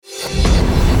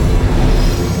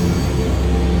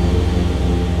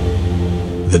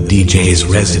the DJ's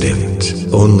resident,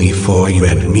 only for you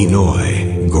and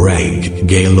Mi-Noi, Greg,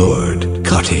 Gaylord,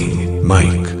 Cutting,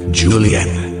 Mike, Julian.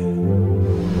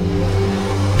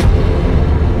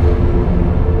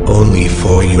 Only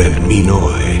for you and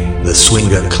Mi-Noi, the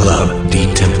Swinger Club, the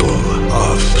Temple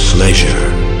of Pleasure.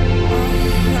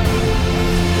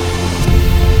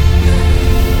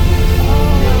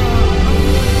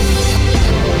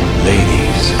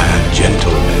 Ladies and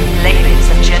gentlemen,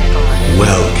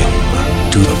 welcome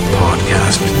to the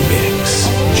podcast mix,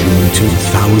 June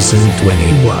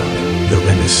 2021, The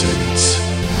Renaissance.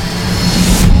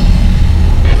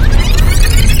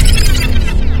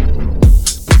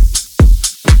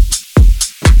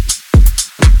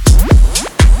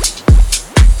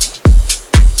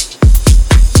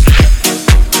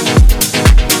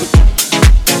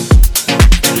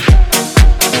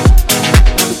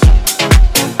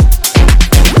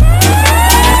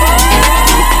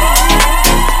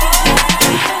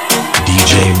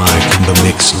 Mike in the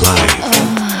mix live.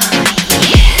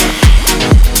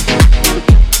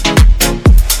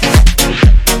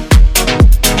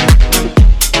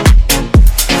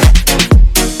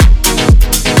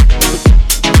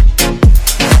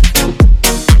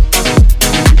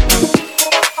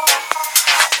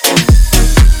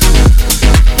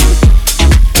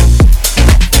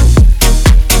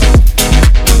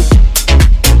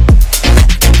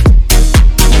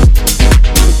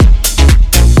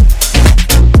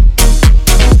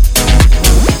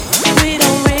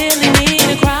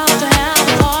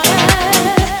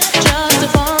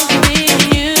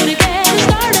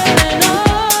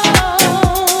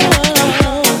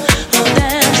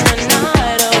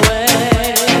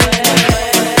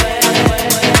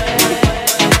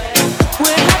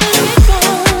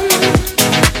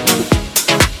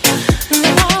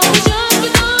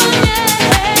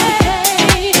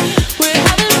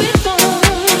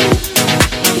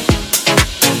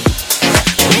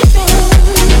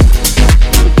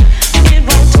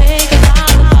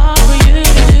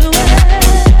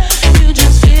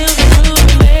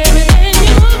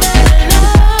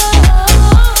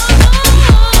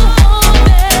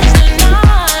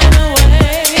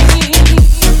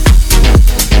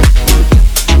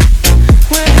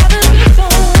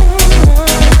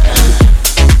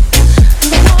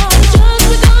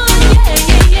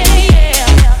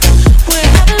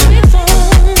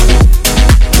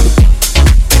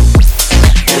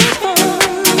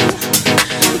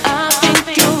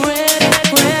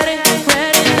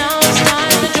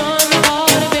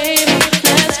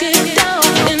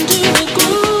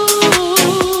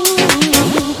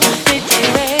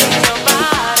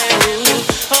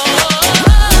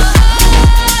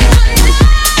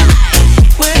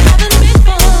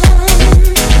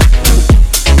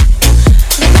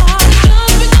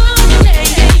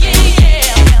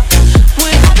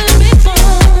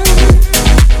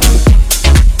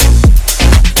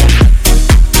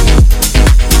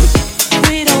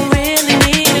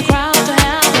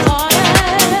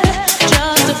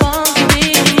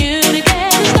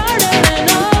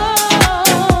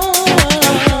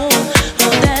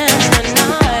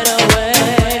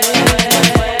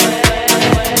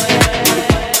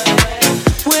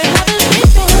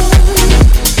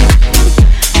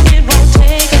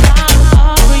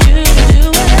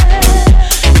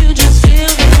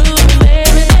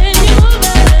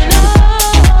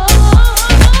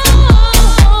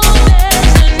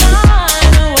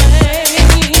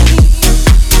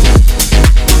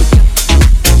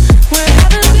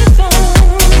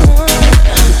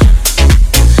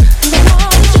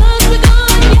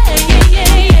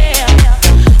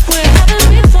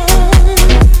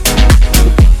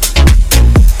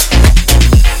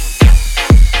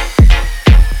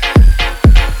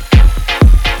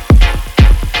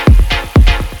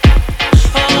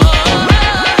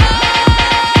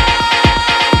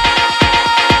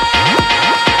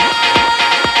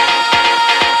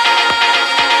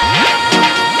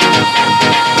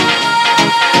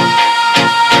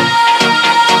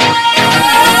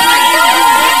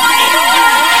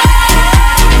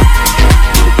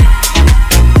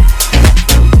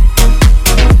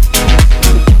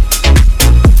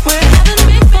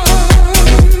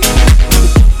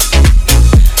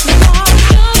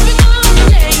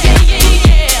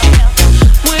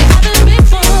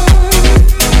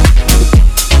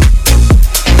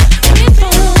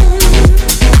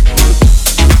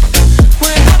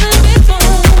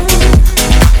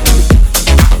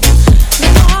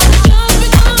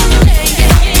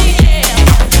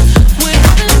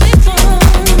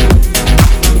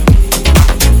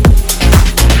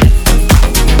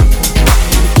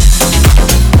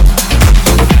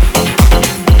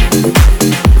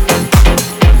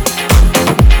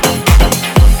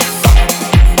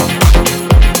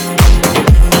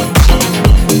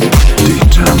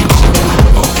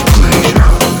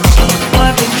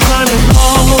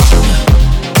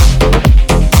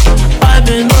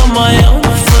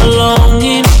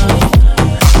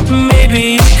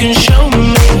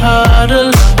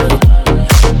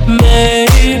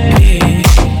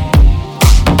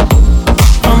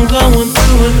 going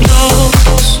through a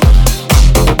dose.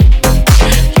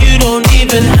 You don't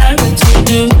even have to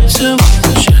do too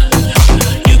much.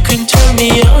 You can turn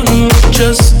me on with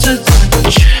just a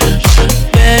touch,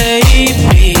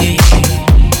 baby.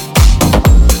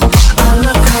 I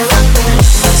look around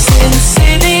since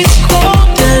city's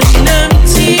cold and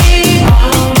empty.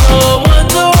 No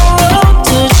one's around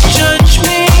to judge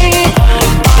me.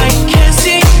 I can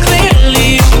see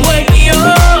clearly when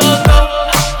you're gone.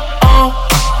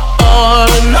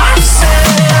 And I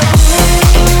said,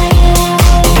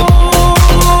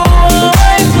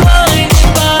 I'm blinded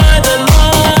by the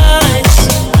lights.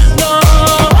 No,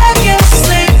 I can't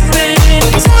sleep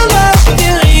until I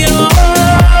feel your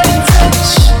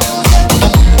touch.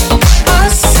 I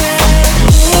said,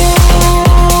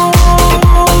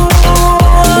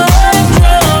 I'm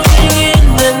drowning in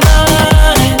the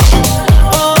night.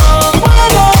 Oh,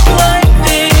 when I'm like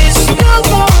this, you're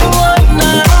the one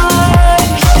I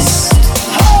trust.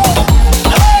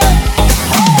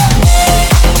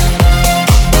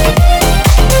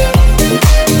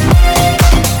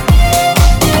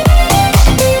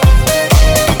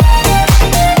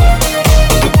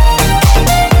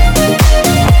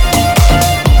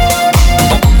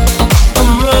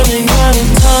 I'm running out of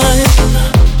time,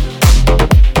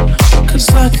 'cause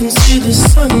I can see the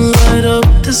sun light up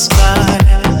the sky.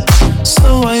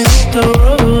 So I hit the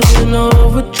road in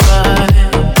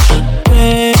overdrive,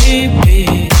 baby.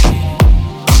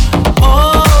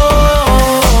 Oh,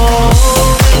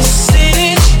 the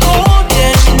city's cold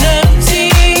and empty.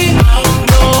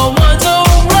 No one's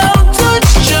around to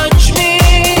judge me.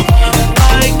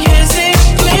 I can see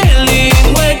clearly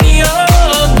when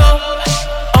you're gone.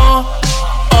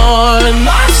 And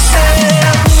I said,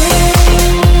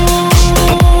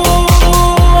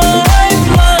 I'm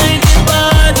blinded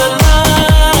by the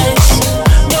lights.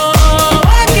 No,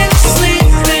 I can't sleep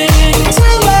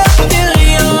until I feel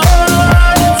your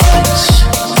touch.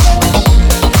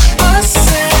 I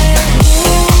said,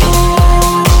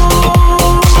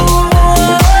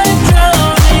 I'm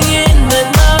drowning in the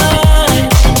night.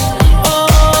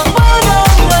 Oh, when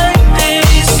I'm like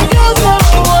this, you're the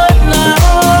one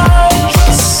I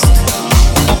trust.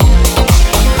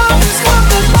 I'm just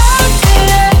coming back to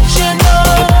let you know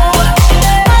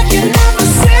I can never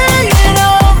say it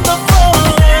on the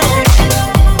phone.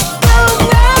 I'll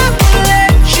never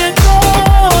let you go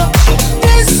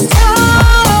this time.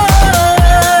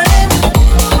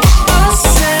 I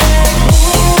said,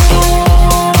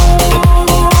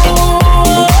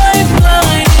 I'm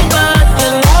blinded by the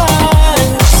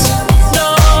lights. No,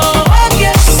 I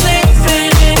can't sleep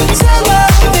until I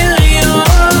feel your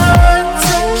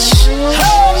touch.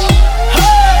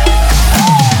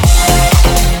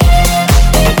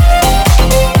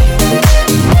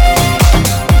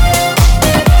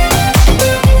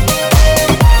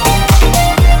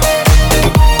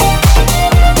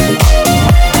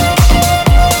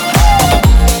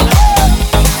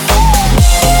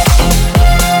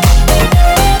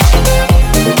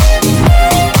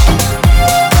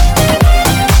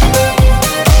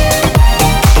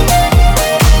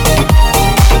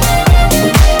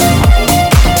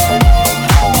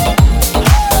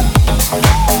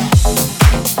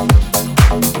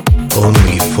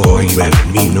 Only for you and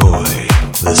Mi-Noi,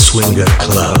 the Swinger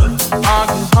Club. Are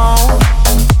you home?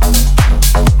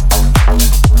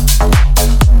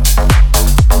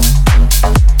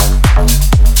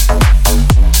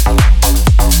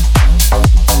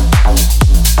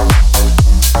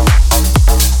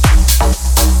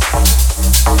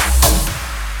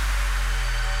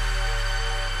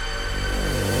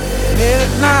 Late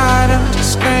at night, empty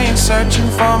screen, searching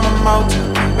for my motive.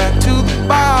 Back to the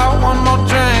bar, one more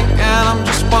drink, and I'm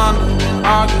just wondering,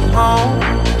 are you home?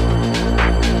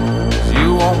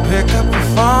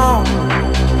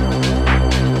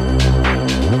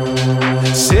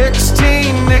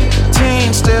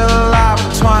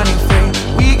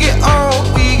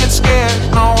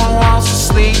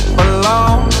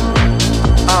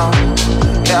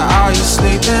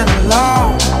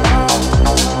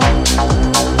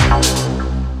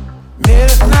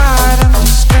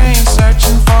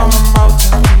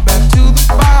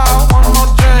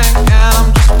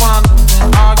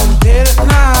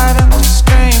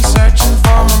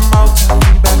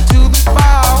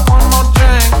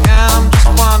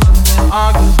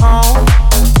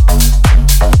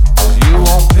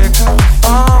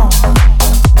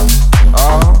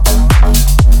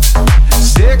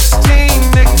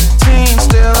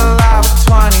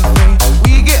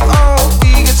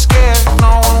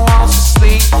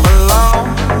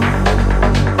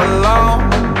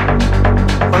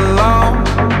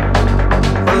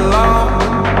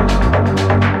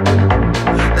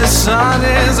 The sun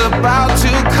is about to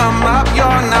come up. You're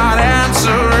not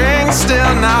answering,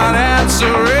 still not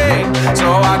answering.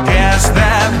 So I guess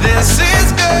that this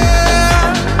is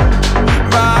good.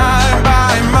 Bye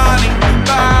bye money,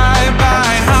 bye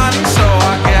bye honey. So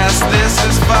I guess this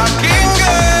is fucking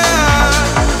good.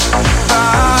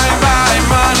 Bye bye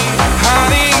money,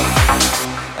 honey.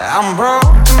 I'm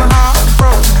broken,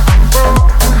 heartbroken. I'm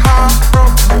broken,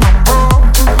 heartbroken. I'm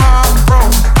broken,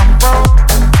 heartbroken.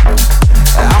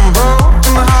 I'm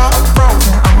broken,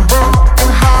 heartbroken. I'm broken,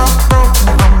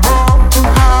 heartbroken. I'm broken,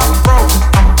 heartbroken.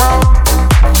 I'm broken.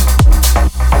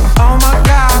 All my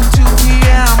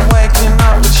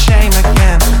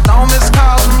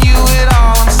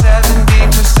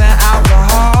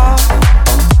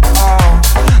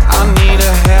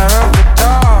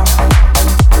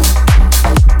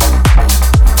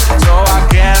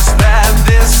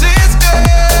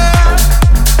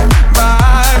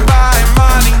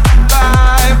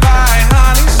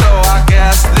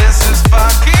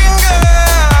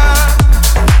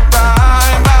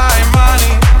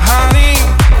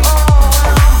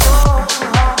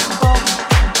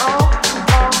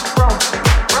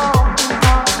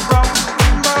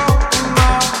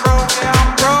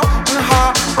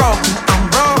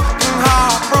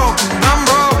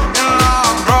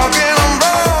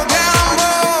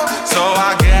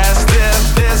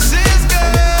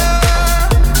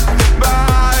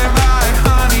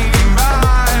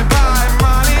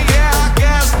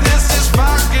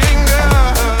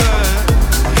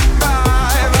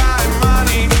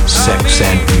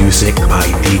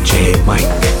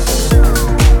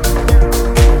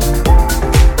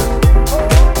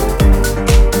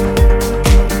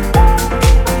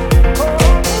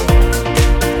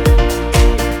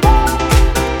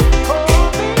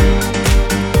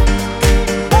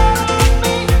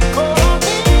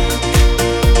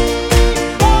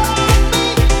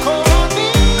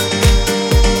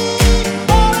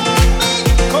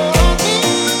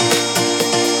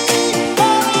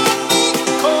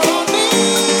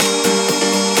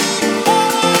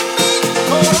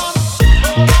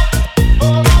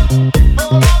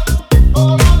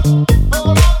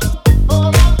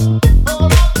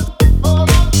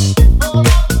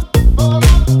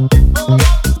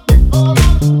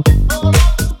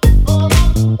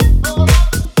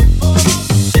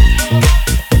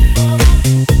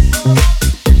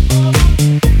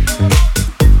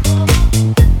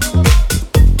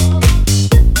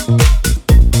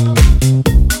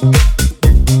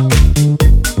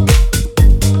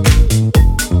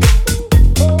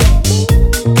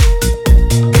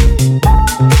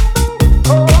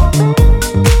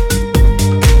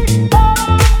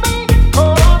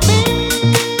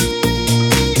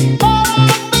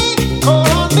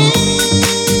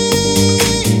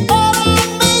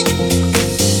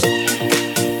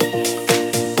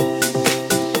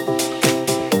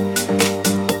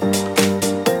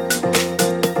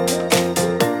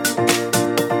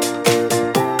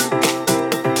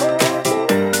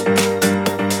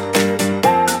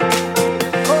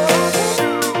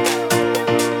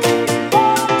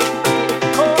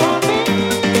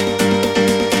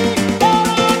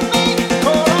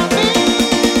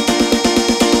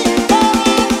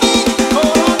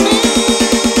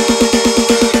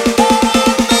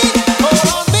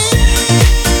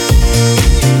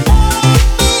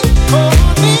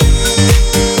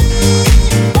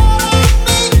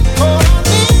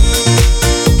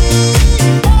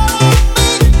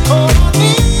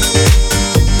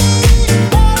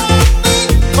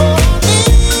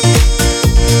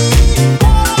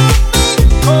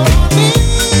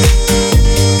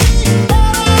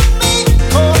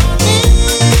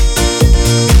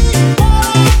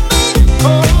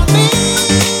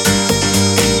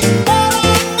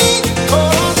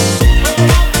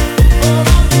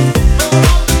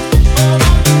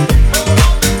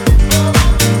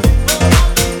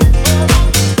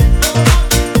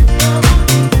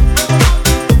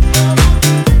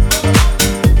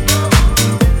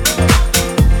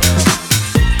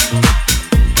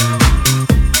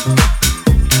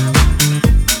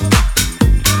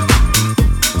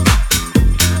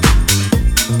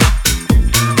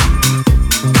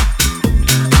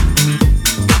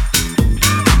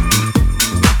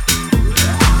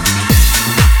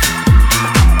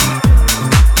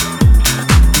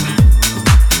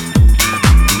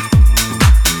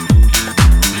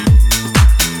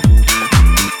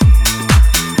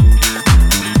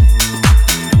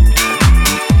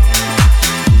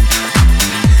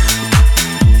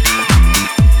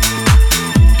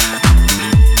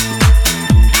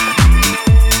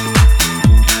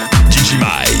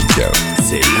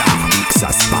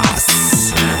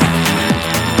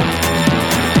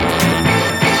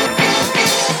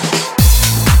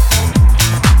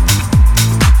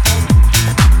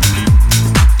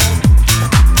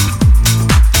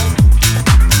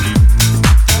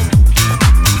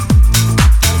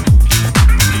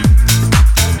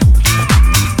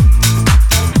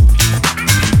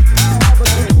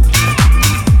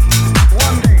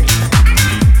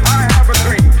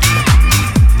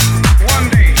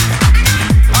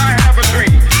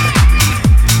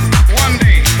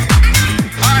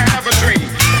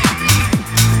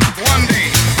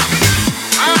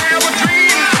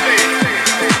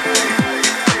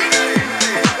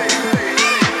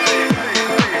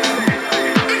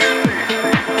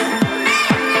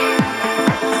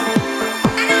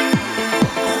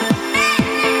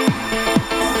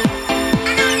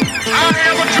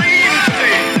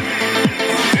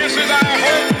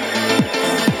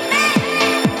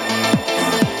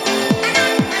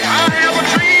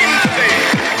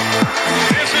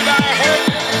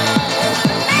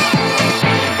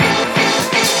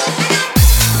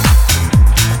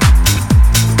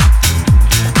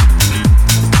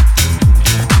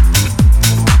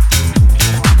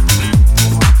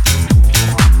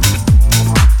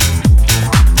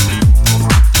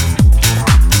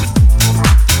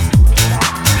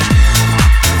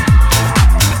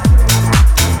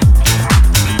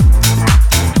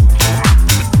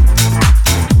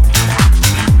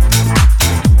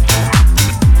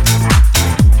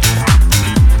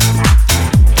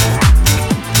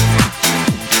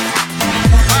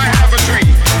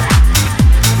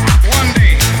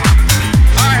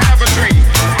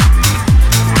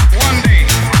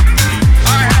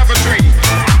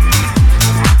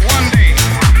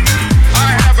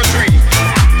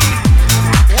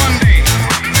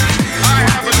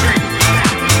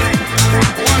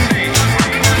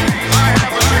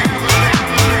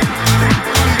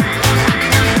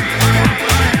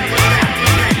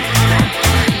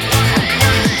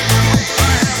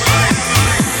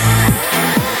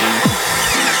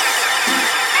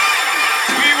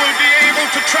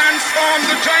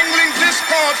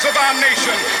hearts of our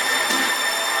nation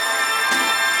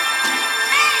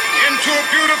into a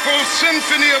beautiful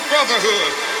symphony of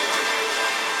brotherhood.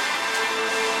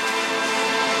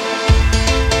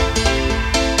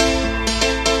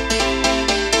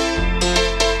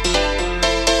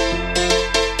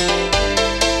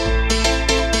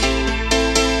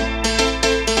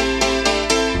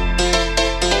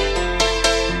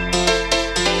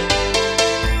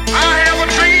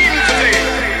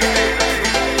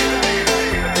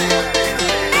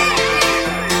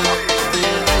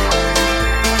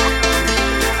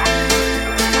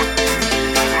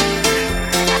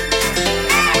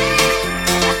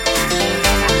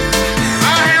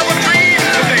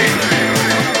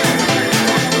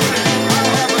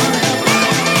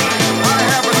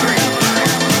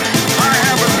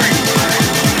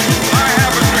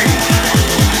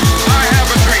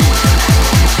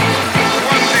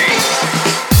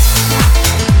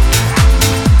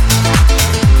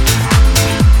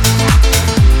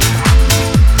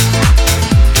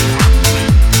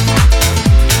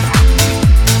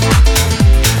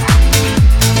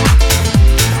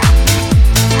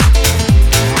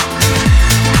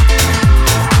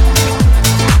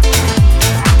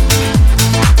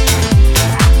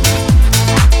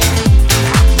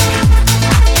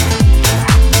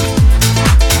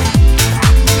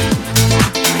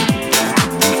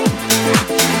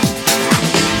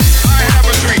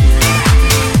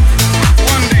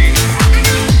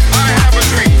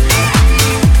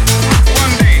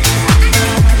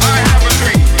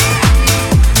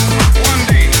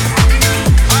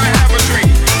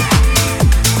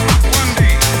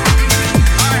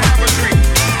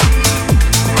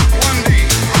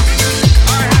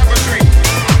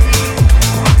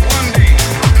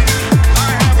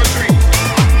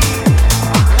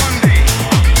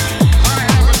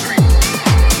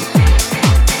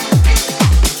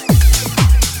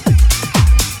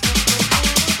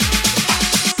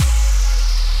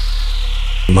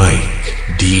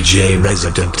 DJ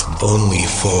resident only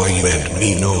for you and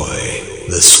Mi-Noi,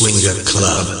 the Swinger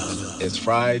Club. It's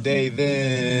Friday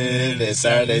then, it's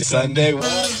Saturday, Sunday.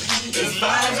 It's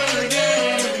Friday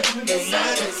again, it's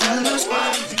Saturday, Sunday, it's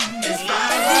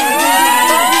Friday again.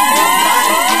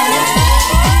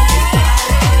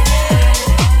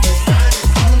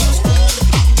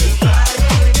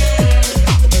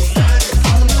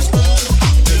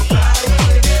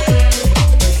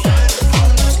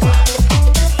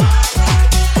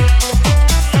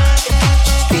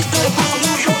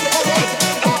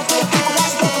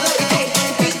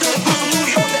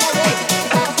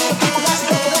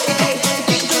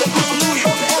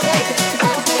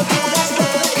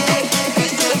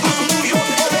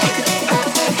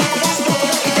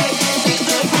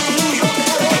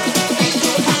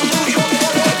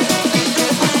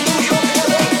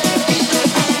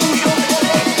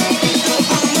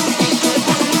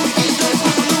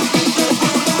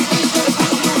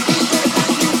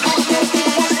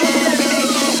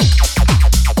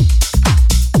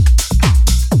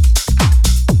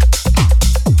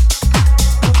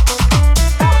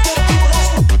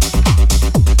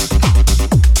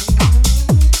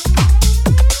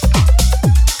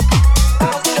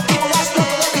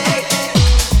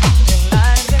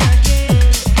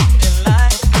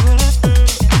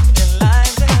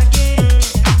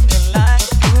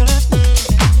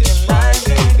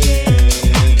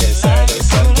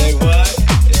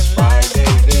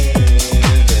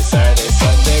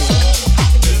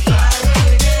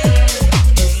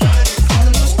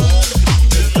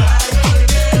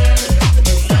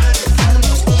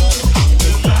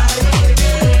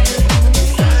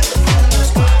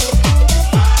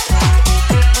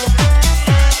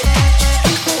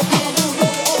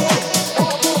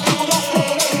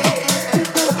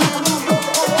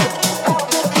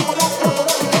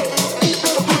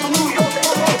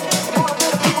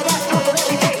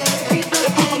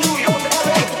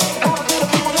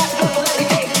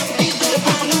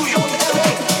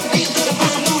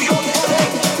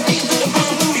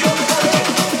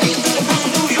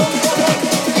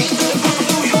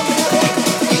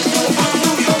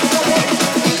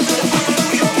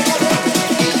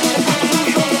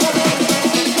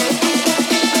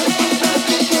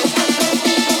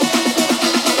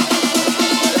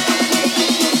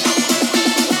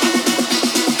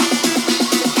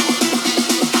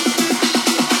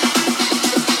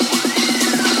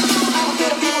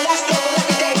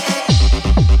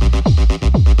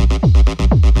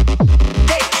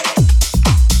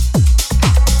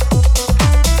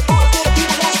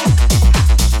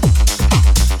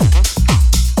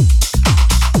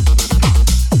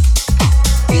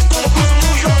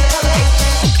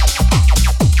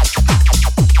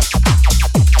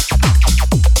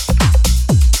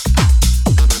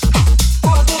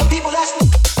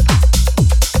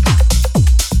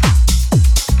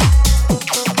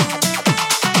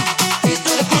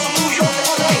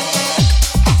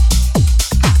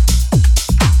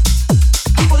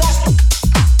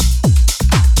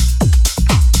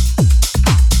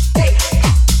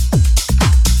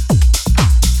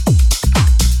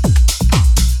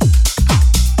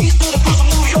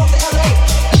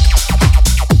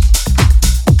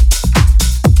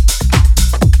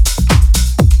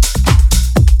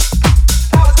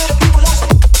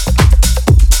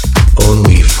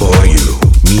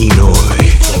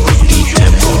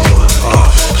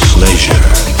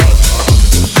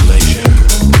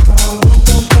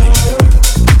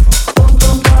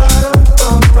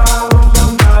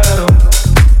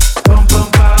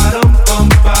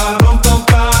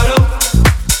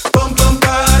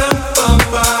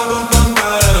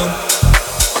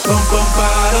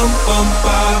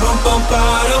 bum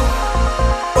ba-dum.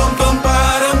 Bum bum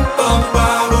ba-dum, bum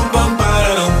ba-dum, bum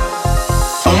ba-dum.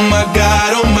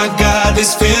 Oh my God,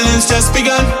 this feeling's just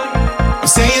begun. I'm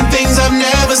saying things I've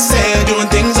never said, doing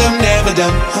things I've never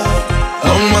done.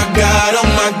 Oh my God,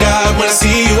 when I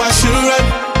see you I should run,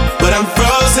 but I'm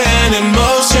frozen in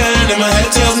motion and my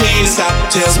head tells me to stop,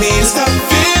 tells me to stop.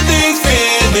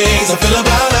 Feelings I feel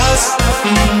about us.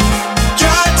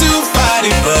 Try to fight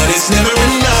it, but it's never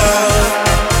enough.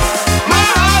 My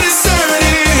heart is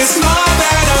hurting, it's more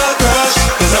than a crush,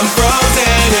 'cause I'm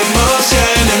frozen in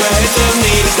motion and my head tells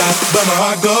me to stop, but my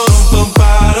heart goes bum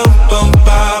ba-dum, bum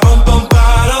ba-dum, bum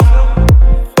ba-dum.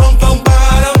 Bum bum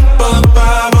ba-dum, bum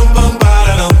ba-dum, bum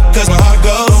ba-dum. 'Cause my heart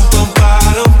goes bum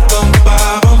ba-dum, bum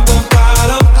ba-dum, bum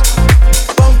ba-dum.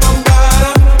 Bum bum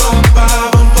ba-dum, bum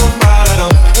ba-dum, bum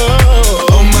ba-dum.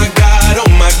 Oh my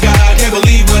God, can't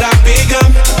believe what I've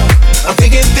become. I'm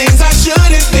thinking things I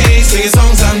shouldn't think, singing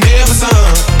songs I've never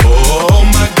sung. Oh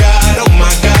my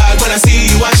God, when I see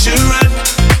you I should run,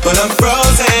 but I'm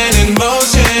frozen in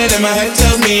motion and my head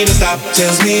tells me to stop,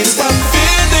 tells me to stop.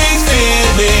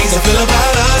 Feelings I feel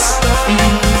about us.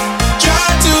 Try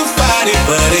to fight it,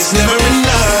 but it's never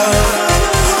enough.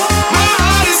 My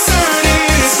heart is hurting,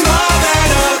 it's more than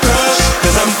a crush,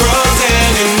 'cause I'm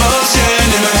frozen in motion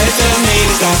and my head tells me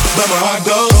to stop, but my heart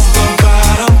goes bum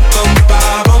ba-dum, bum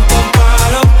ba-dum, bum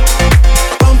ba-dum.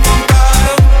 Bum bum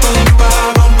ba-dum, bum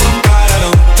ba-dum, bum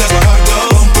ba-dum. 'Cause my heart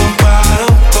goes bum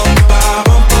ba-dum, bum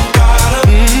ba-dum, bum ba-dum.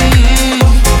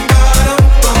 Bum bum ba-dum,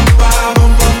 bum ba-dum,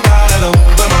 bum ba-dum.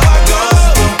 But my heart goes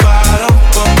bum ba-dum,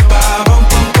 bum ba-dum,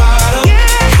 bum ba-dum.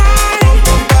 Bum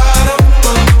bum ba-dum,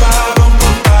 bum ba-dum,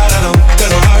 bum ba-dum.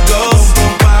 'Cause my heart goes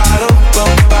bum ba-dum,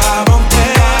 bum ba-dum,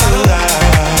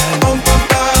 bum bum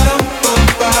ba-dum, bum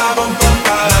ba-dum, bum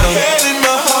ba-dum. Head in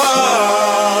my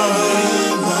heart,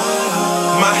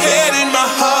 my head in my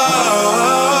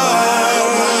heart,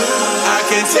 I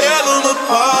can tell them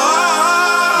apart.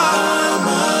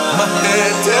 My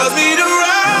head tells me to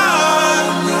run,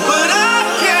 but I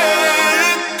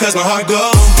can't, 'cause my heart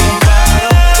goes bum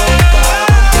ba-dum, bum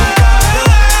ba-dum,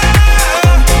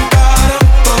 bum ba-dum,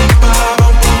 bum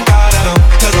ba-dum, bum ba-dum.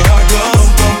 'Cause my heart goes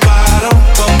bum ba-dum,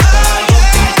 bum ba-dum,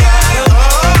 bum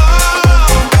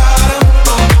ba-dum,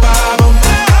 bum ba-dum, bum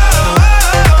ba-dum.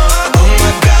 Oh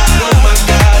my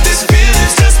God, this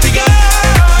feeling's just begun.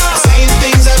 I'm saying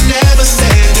things I've never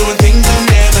said, doing things I've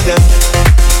never done.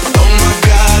 Oh my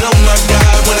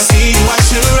God, when I see you I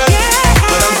should run,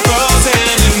 but I'm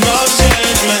frozen in motion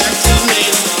and my head tells me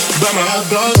to stop, but my heart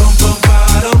goes bum bum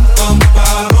ba-dum, bum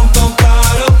ba-dum, bum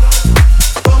ba-dum.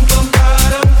 Bum bum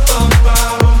ba-dum, bum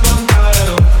ba-dum, bum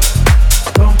ba-dum.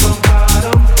 Bum bum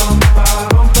ba-dum, bum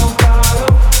ba-dum, bum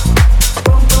ba-dum.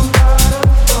 Bum bum ba-dum,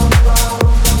 bum ba-dum,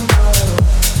 bum ba-dum.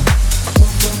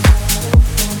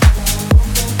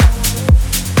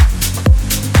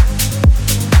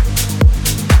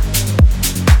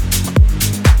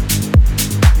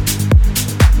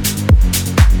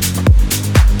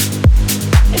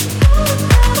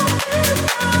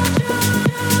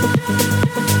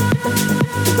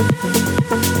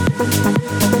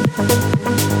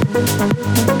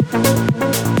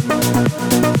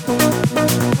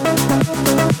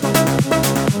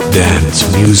 Dance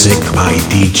music by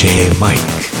DJ Mike.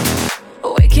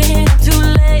 Waking up too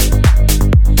late,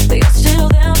 but you're still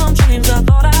there from dreams I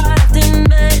thought I left in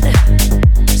bed.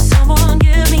 Someone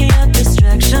give me a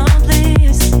distraction,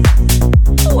 please,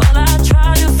 while I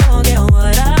try to forget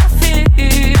what I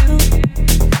feel.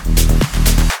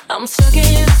 I'm stuck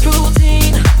in this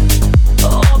routine.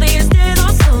 All these days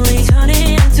are slowly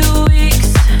turning into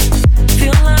weeks.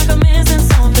 Feel like I'm missing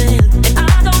something, and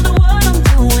I don't know what I'm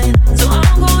doing. So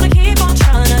I'm gonna keep on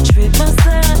trying to trick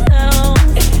myself.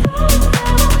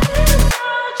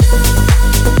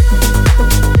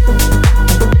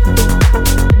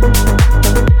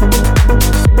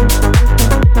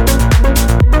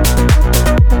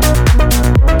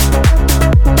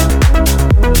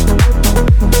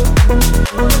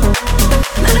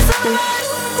 Let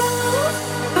it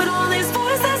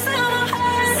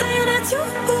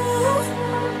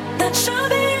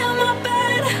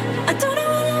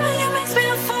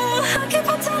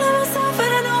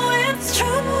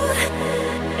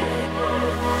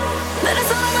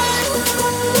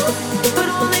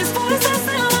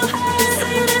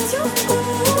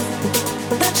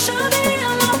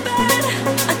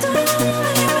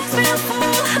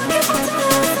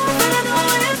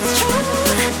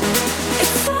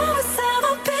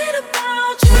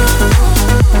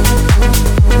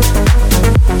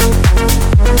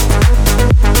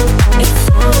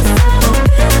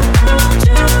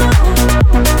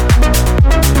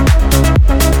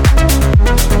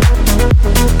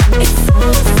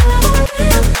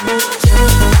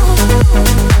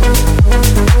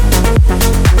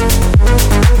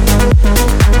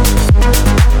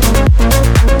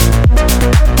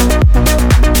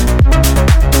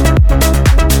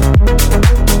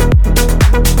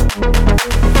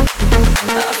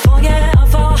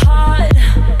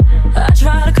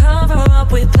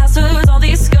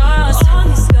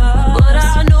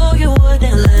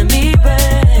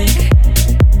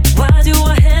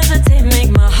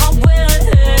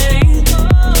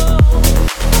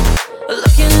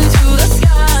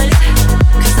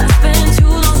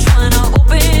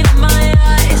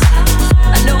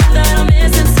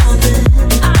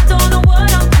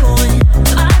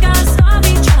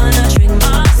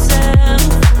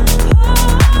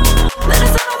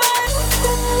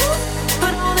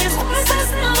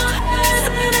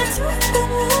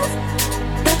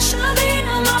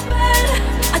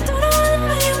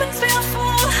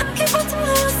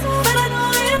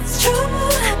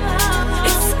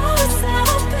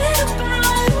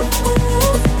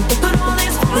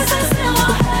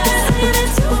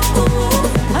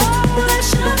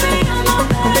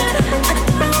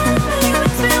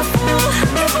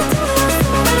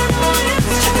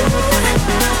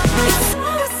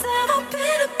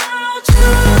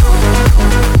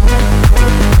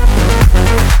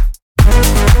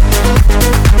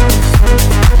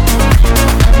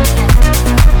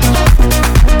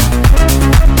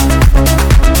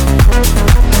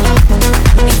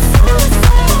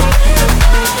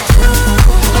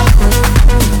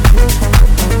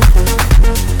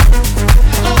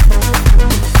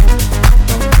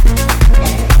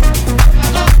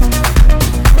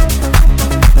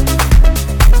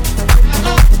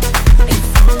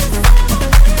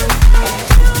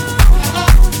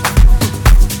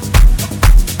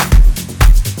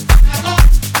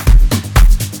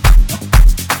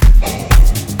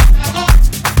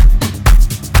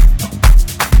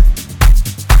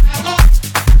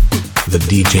the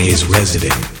DJ's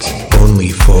resident.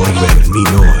 Only for you and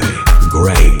Mi-Noi,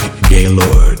 Greg,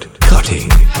 Gaylord, Cutting,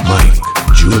 Mike,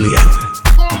 Julian.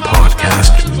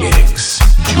 Podcast mix,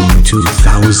 June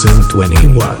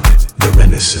 2021, The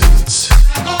Renaissance.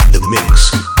 The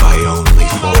mix by Only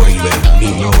for you and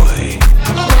Mi-Noi.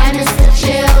 When it's the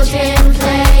children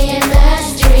play in the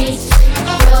streets,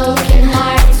 broken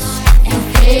hearts and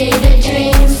faded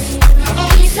dreams.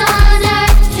 Peace on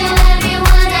earth to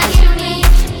everyone that you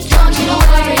meet. Don't you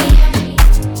worry,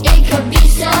 it could be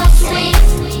so sweet.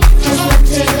 Just look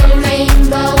to the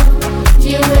rainbow,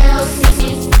 you will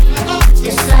see.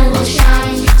 The sun will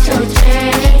shine till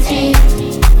eternity.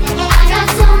 I got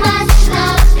so much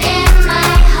love in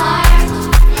my heart.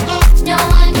 No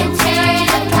one can tear it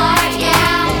apart,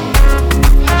 yeah.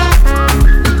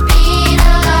 Be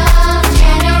the love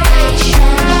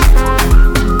generation.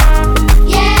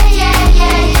 Yeah, yeah,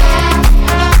 yeah, yeah.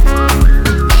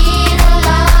 Be the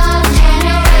love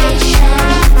generation.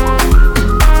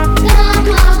 Come on,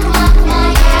 come on, come on, come on,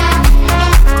 yeah.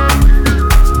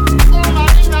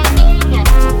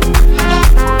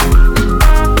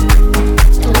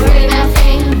 Don't worry about a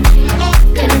thing,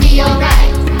 gonna be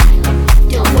alright.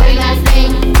 Don't worry about a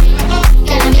thing,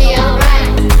 gonna be alright.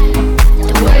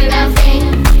 Don't worry about a thing,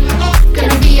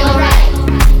 gonna be alright.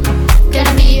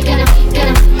 Gonna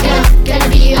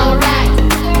be alright.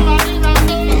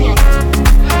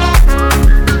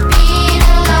 Be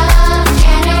the love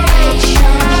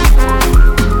generation.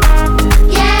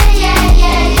 Yeah, yeah,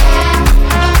 yeah, yeah.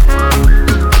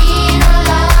 Be the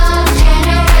love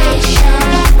generation.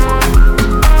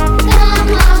 Come on,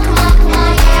 come on, come on, come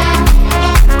on, yeah.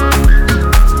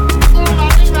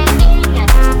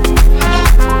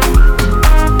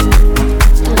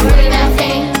 Don't worry about a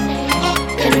thing,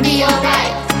 gonna be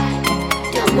alright.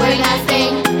 Don't worry about a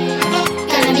thing,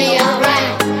 gonna be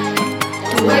alright.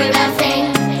 Don't worry about a thing,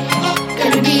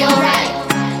 gonna be alright.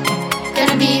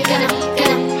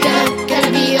 Gonna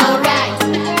be alright.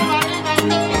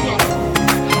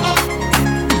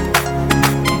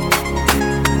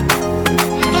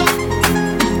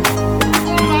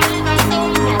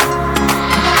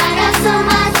 I got so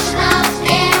much love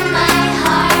in my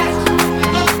heart.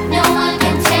 No one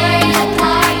can tear it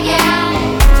apart, yeah.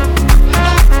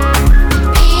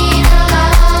 Be the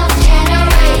love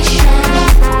generation.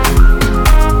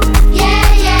 Yeah,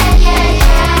 yeah, yeah,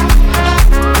 yeah.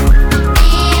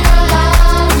 Be the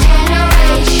love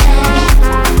generation.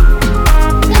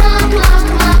 Come on, come on,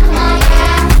 come on, come on,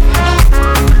 yeah.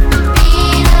 Be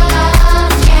the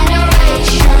love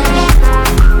generation.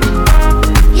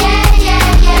 Yeah, yeah,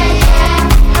 yeah, yeah.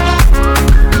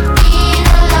 Be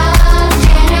the love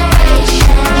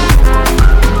generation.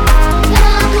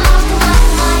 Come on, come on, come on,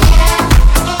 come on, yeah.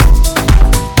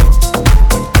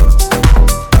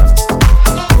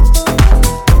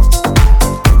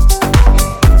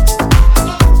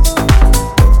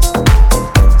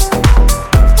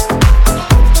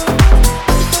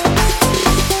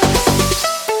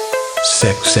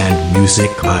 Sex and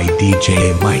Music by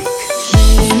DJ Mike.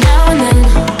 Now and then,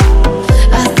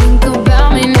 I think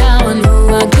about me now and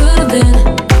who I could have been.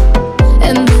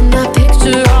 And then I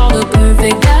picture all the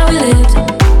perfect that we lived.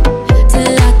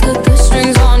 Till I cut the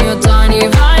strings on your tiny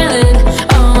violin.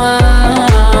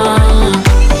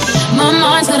 My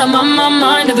mind's got a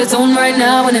mind of its own right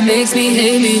now, and it makes me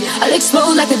hate me. I'll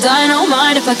explode like a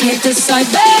dynamite if I can't decide,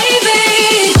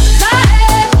 baby. My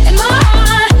head and my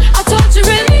heart are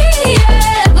torturing me.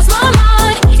 Yeah, lost my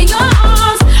mind in your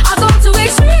arms. I go to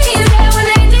extremes, yeah, when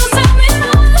angels tell me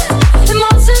run.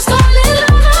 Emotions calling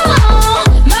love.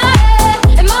 My head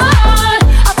and my heart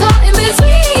are caught in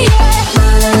between. Yeah,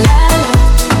 la la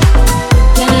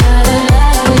la la,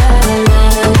 la la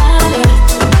la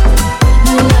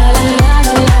la la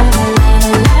la.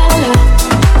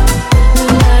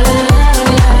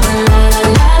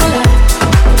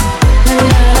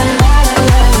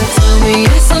 Tell me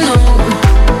yes or no.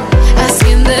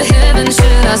 Asking the heavens,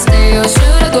 should I stay or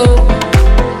should I go?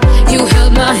 You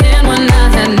held my hand when I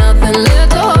had nothing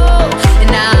left to hold, and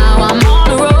now I'm on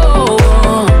the road.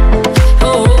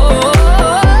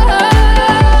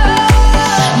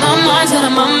 My mind's got a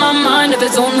mind of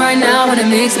its own right now, and it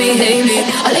makes me hate me.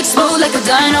 I'll explode like a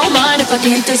dynamite if I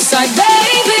can't decide,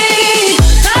 baby.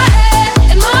 My head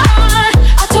and my heart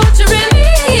are torturing me.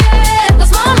 Yeah,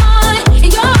 lost my mind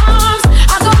in your arms.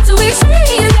 I go to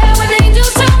extremes, yeah, when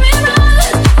angels tell me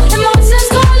run. Emotions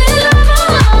calling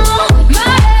love.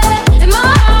 My head and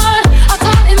my heart are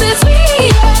caught in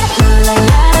between. Yeah, la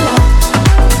la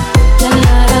la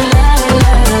la,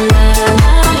 la la la la la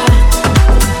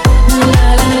la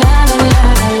la la la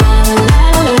la la.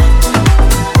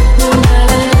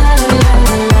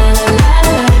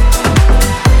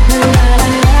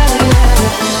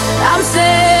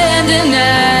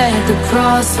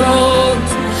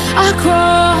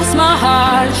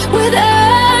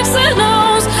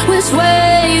 this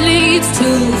way leads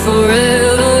to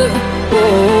forever.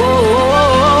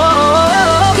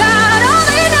 God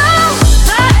only knows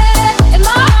my head and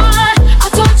my heart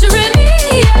are torturing me.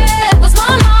 Yeah, 'cause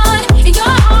my mind in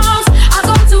your arms, I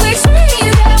go to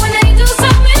extreme. Yeah, when they do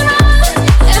something wrong,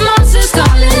 and monsters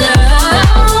calling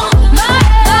out. My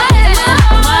head and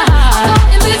my heart are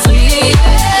in between.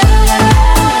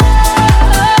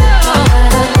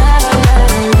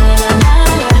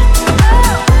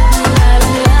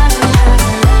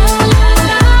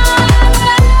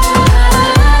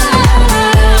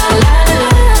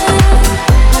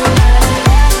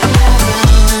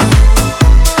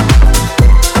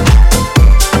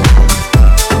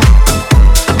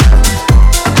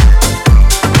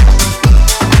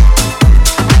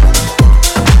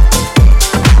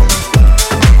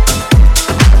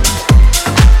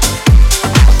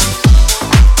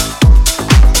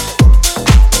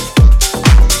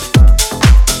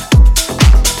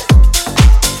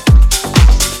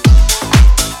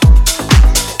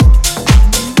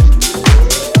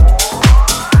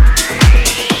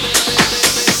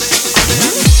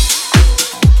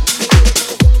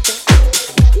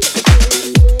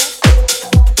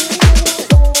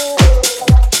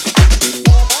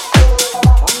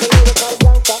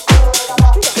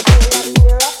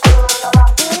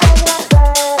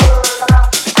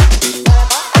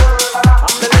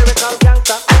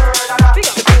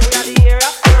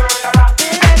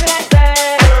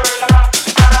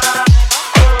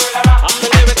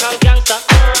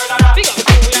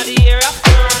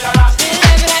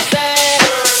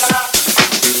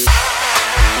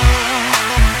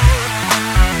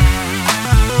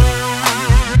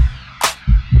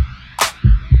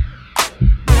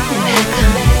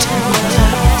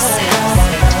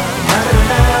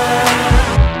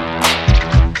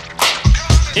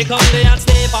 Here come the hot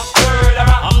stepper.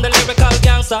 I'm the lyrical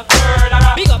gangster.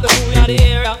 Big up the crew in the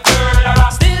area.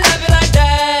 Still love you like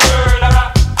that.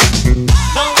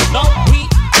 No, no, we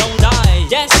don't die.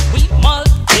 Yes, we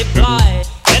multiply.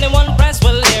 Anyone press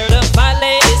will hear the fat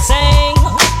lady sing.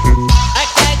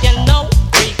 Act like you know,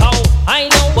 Rico. I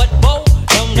know what Bo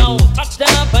don't know. Touch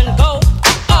them up and go.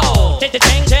 Oh, take the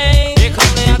chain. Here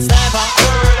come the hot stepper.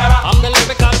 I'm the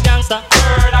lyrical gangster.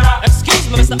 Excuse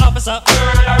me, Mr. Officer.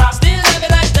 Still love you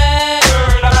like that.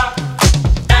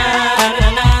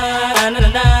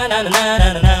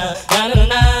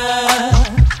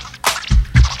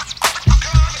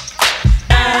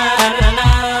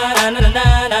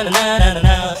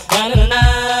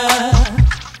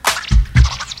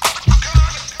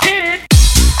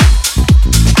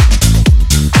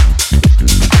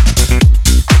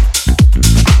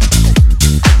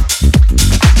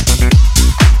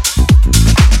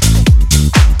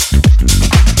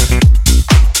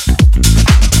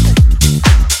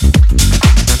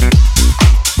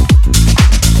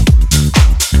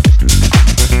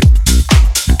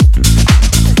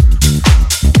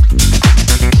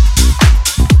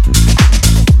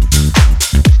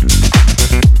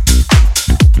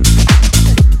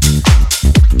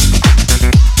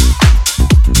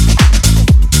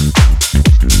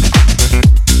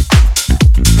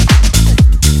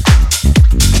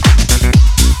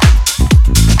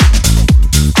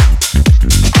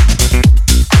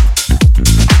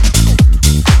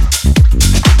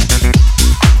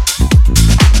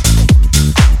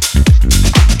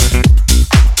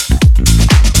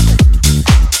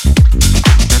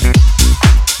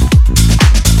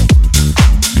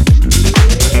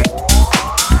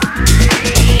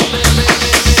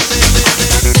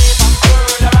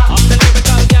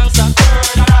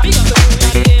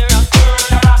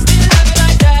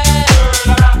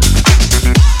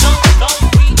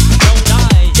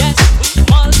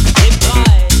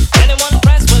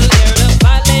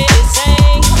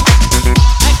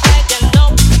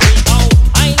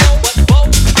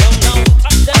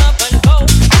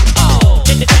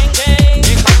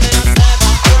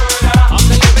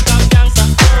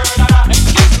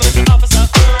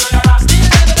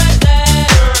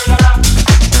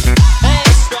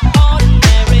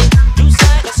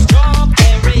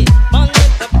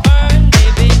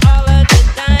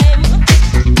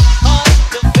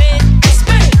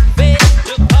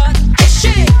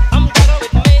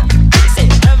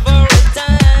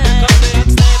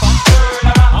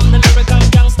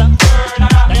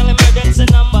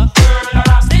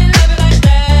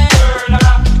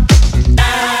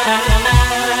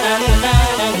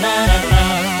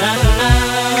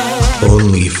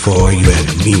 Only for you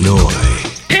and Mi-Noi.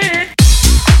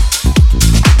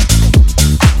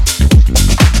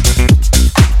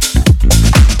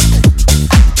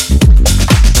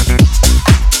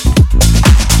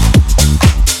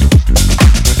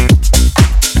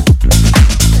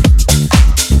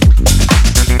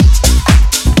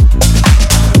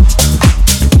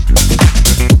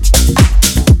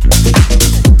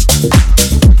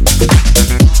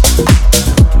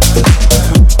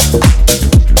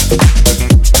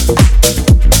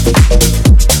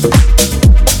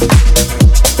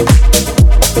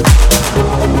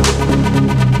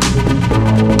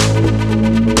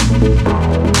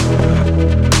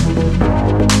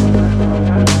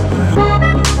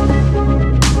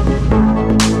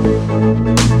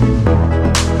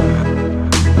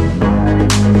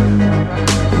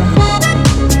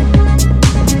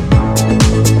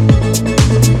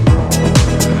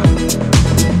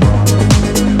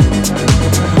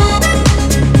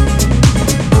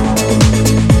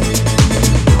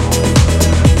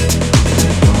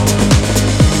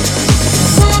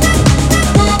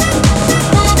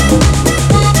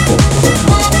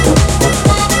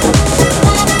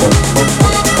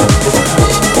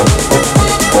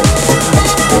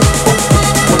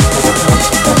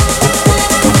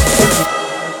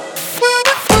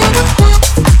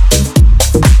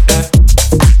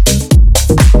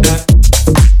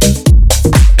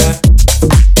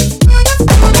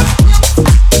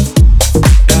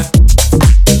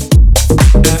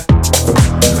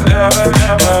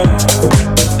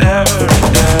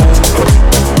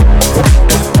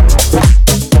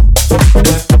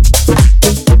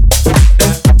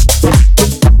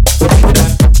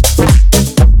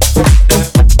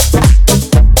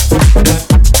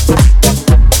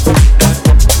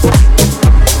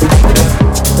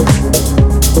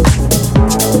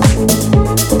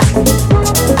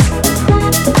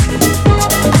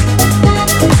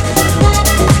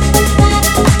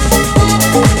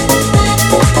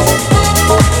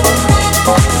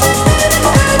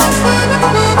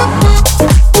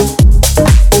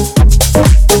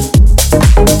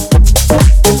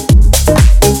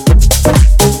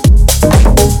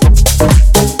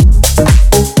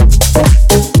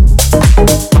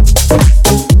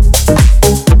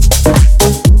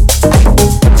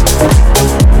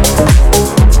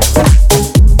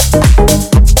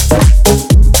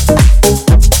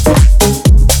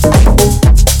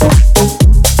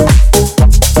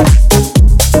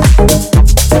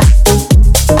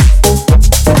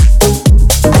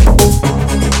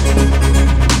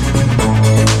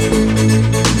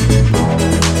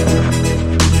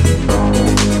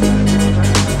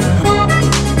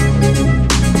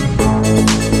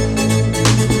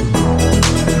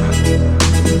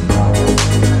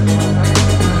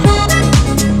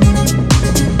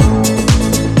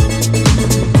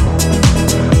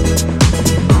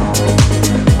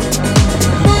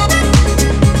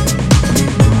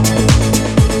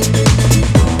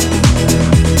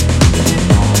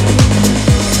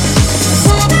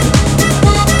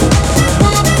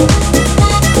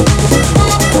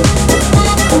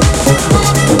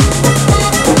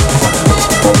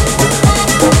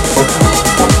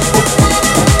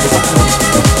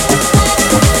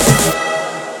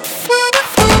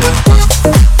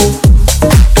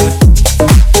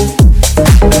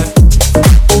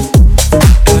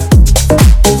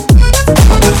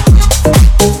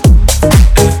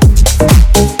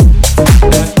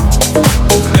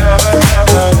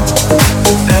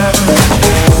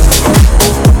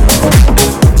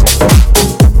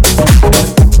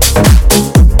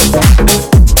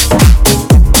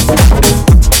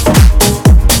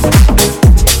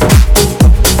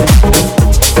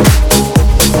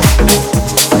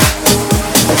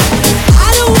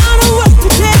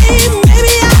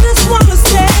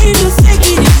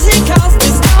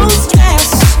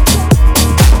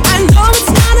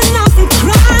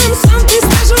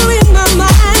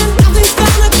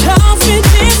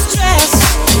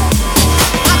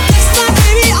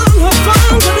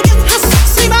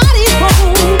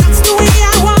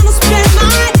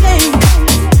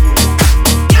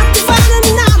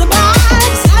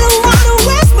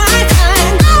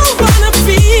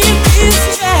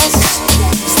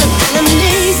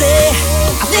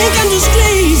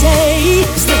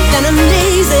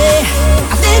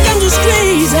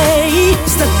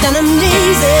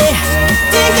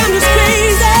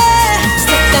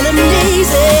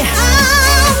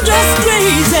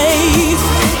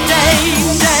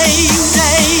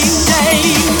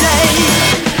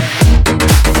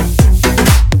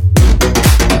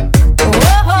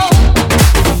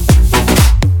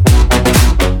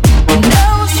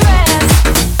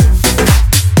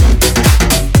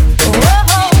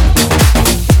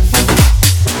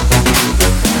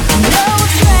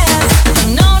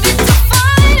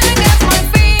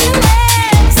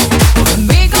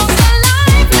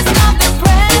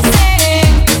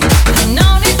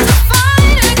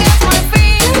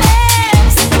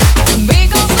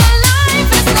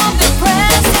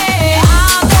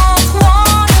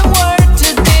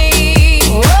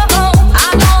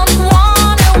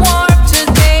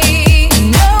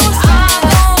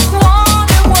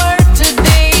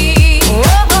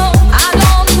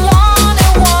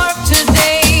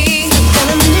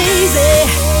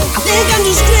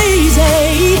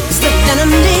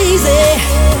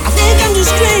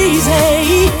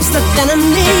 that I'm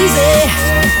lazy.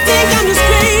 Think I'm just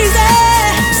crazy.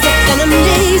 Stuff that I'm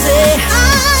lazy.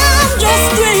 I'm just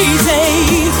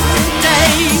crazy.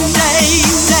 Day, day,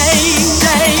 day,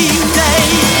 day, day.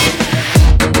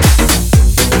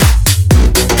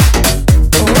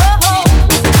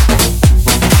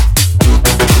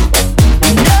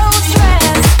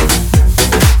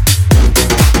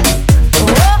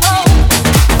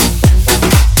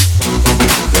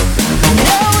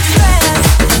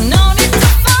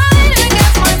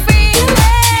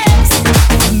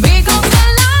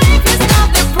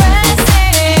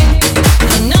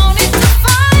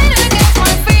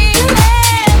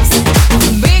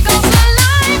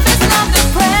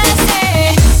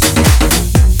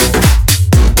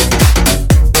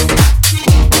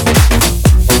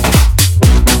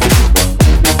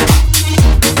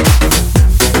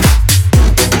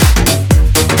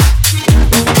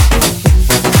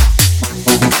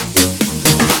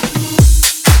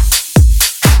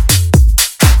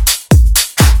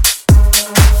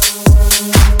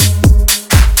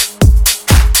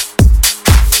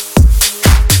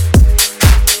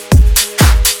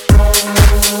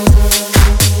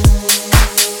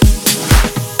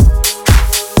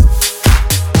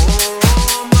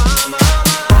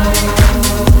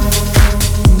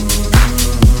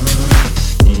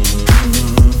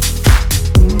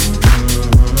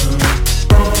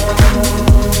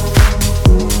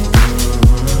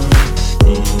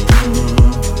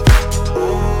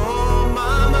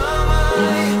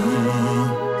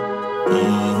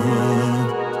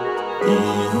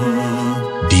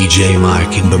 DJ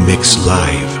Mike in the mix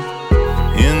live.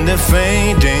 In the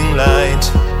fading light,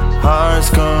 hearts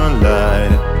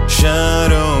collide.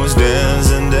 Shadows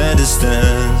dance in the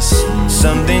distance.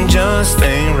 Something just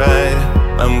ain't right.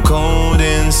 I'm cold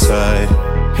inside.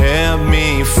 Help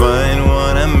me find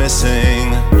what I'm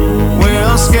missing. We're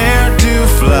all scared to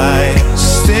fly,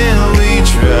 still we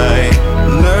try.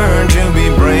 Learn to be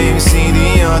brave, see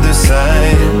the other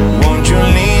side. Won't you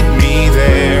lead me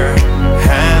there?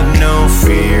 Have no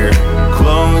fear.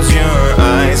 Close your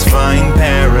eyes, find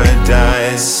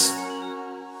paradise.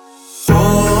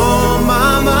 Oh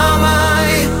my, my, my.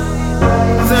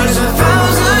 There's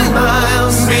 1,000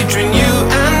 miles between you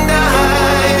and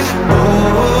I.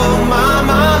 Oh my,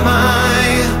 my, my.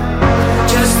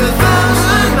 Just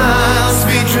 1,000 miles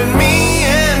between me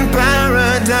and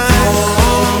paradise.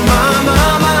 Oh my, my,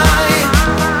 my.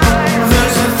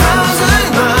 There's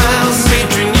 1,000 miles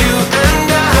between you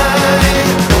and I.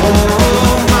 Oh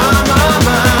my, my,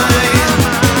 my.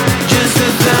 Just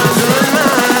 1,000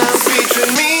 miles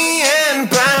between me and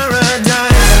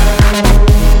paradise.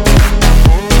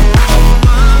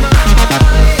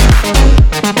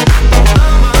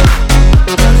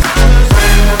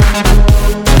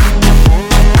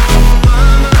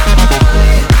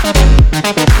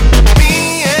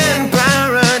 Me and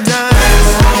paradise.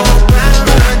 Oh,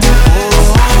 paradise.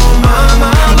 Oh, my,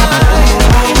 my, my.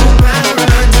 Oh,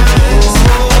 paradise.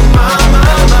 Oh, my,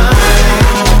 my, my.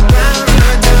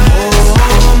 Paradise.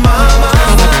 Oh, my, my,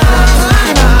 my.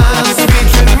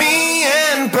 Between me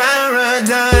and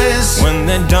paradise. When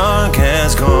the dark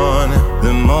has gone,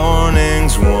 the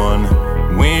morning's won.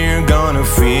 We're gonna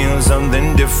feel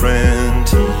something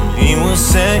different. It will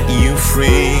set you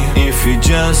free if you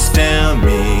just tell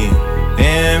me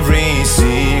every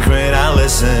secret. I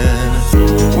listen.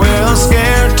 We're all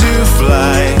scared to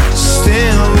fly,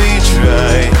 still we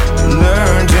try.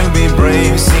 Learn to be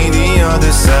brave, see the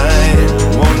other side.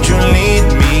 Won't you lead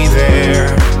me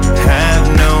there? Have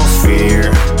no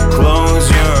fear. Close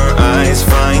your eyes,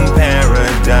 find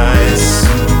paradise.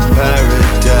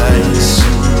 Paradise,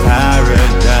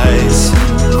 paradise.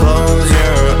 Close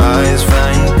your eyes,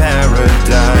 find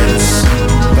paradise.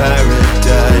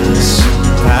 Paradise,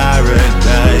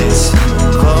 paradise.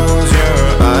 Close your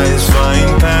eyes,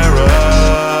 find paradise.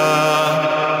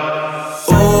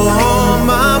 Oh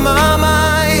my, my,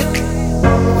 my.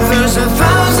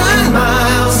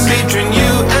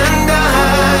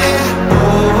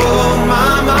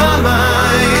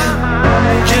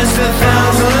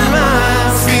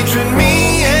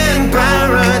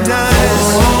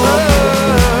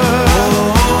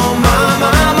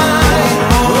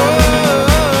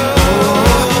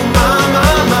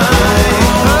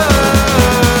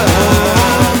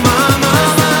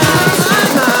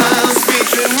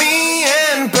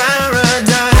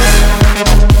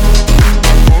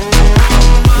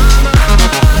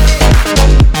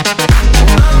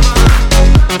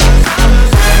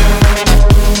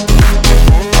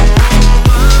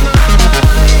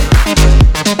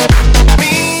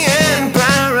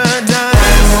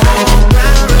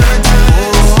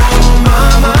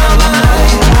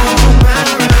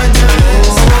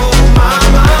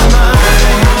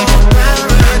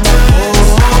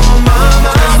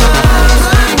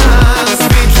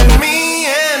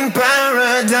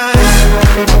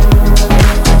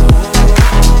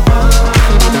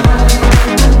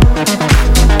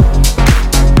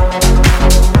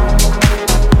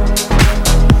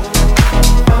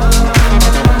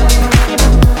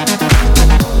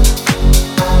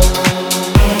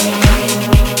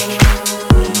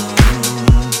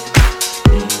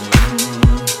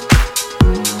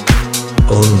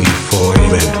 only for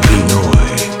you and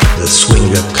Mi-Noi, the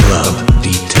swinger club,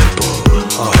 the temple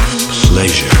of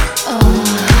pleasure.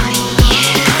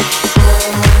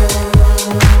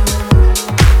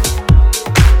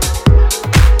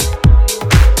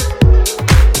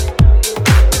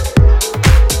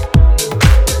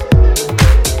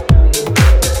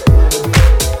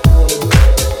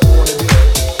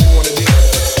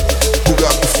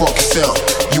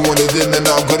 You want it in and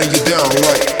I'm gonna get down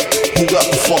right. Who got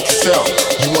the funky sound?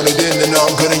 You want it in and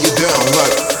I'm gonna get down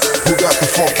right. Who got the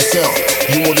funky sound?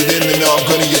 You want it in and I'm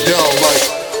gonna get down right.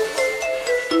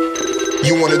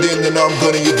 You want it in and I'm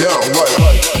gonna get down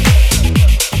right.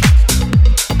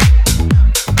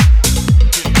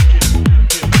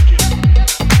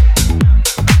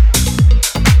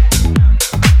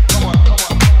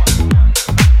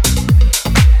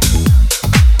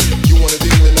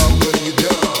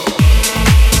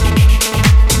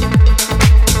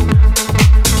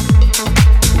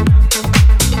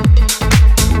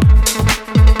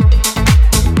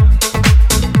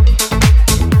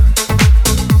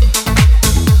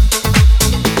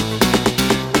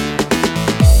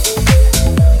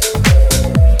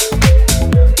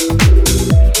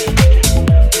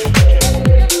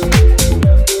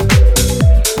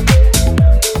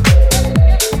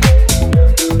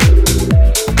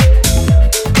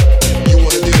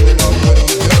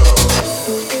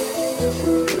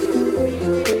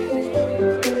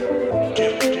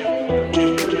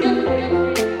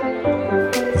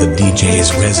 The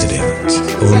DJ's resident,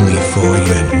 only for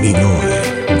you and Mi-Noi,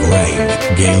 Greg,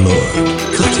 Gaylord,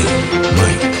 Cutting,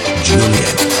 Mike, Julian.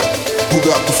 Who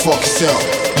got the funky sound?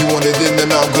 You want it in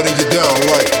and I'm gonna get down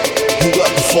right. Who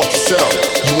got the funky sound?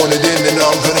 You want it in and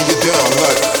I'm gonna get down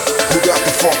right. Who got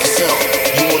the funky sound?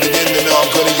 You want it in and I'm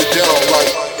gonna get down right.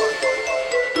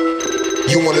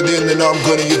 You want it in and I'm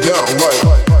gonna get down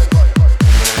right.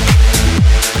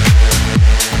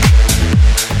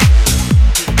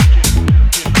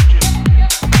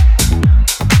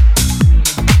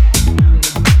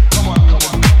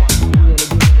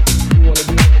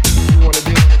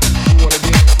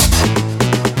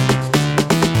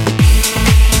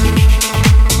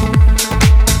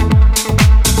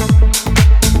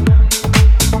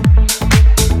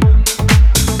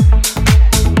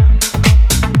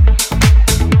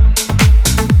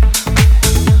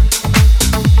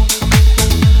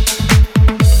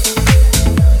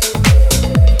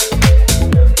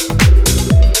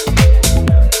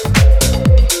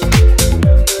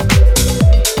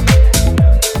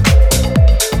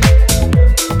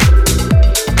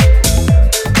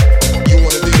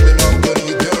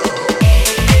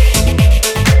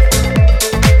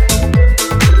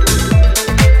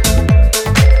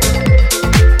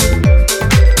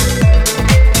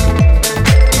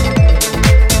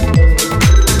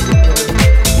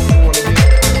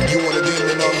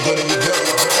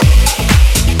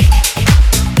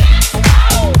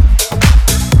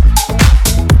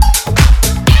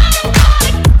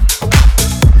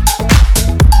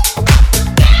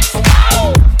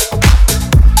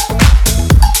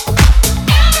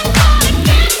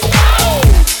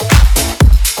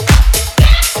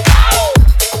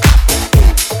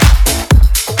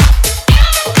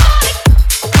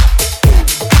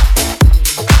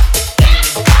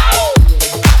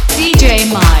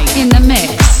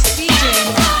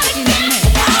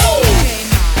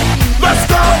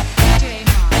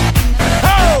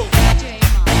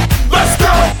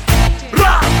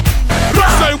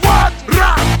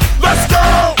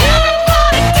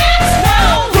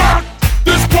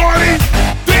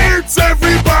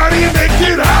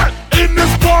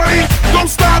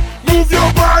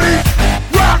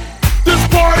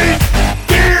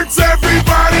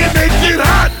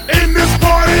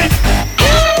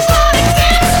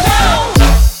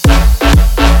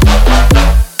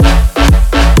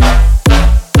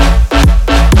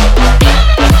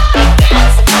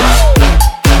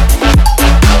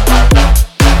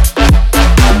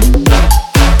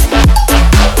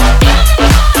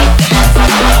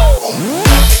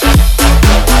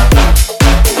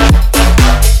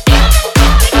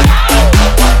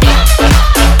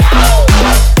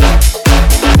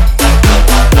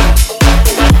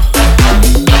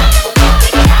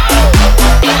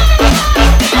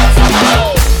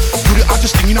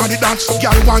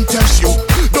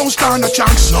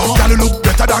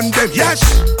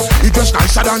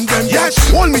 than them. Yes,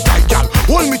 hold me tight, gal,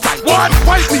 hold me tight. What?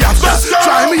 Wipe me off,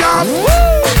 try me off.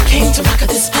 Came to rock at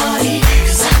this party,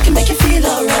 cause I can make you feel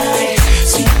alright.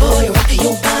 Sweet boy, rock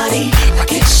your body,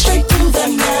 rock it straight through the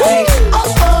night.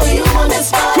 Oh, you want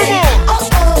this body?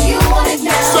 Oh, you want it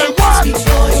now? Say what? Sweet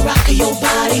boy, rock your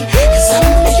body, cause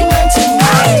I'm making mine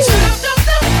tonight.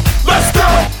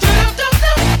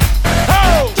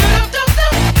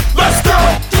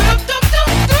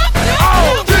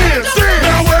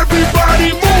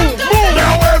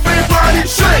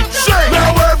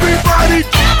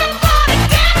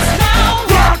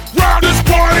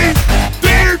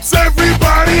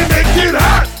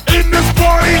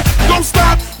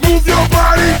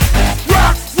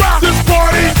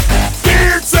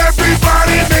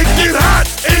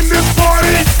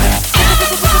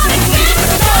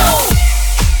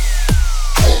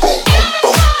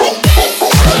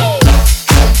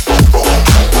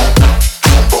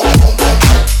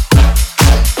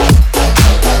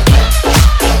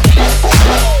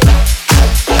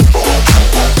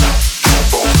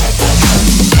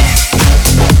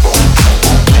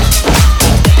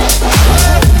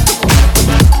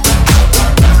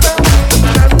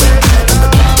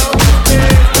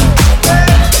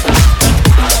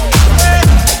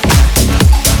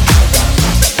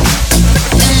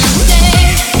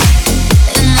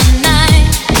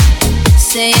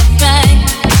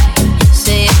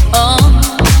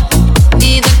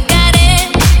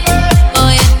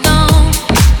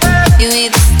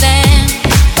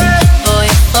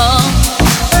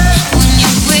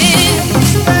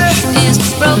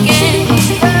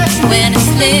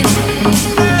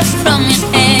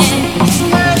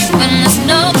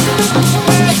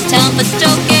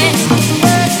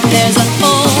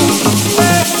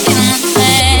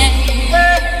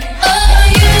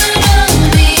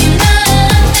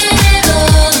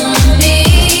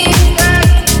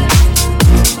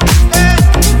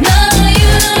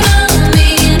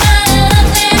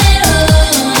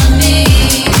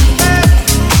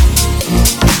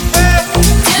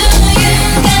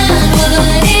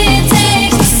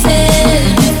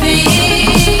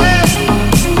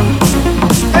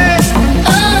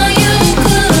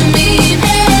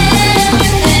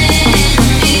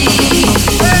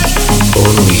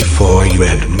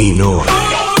 Mi-Noi.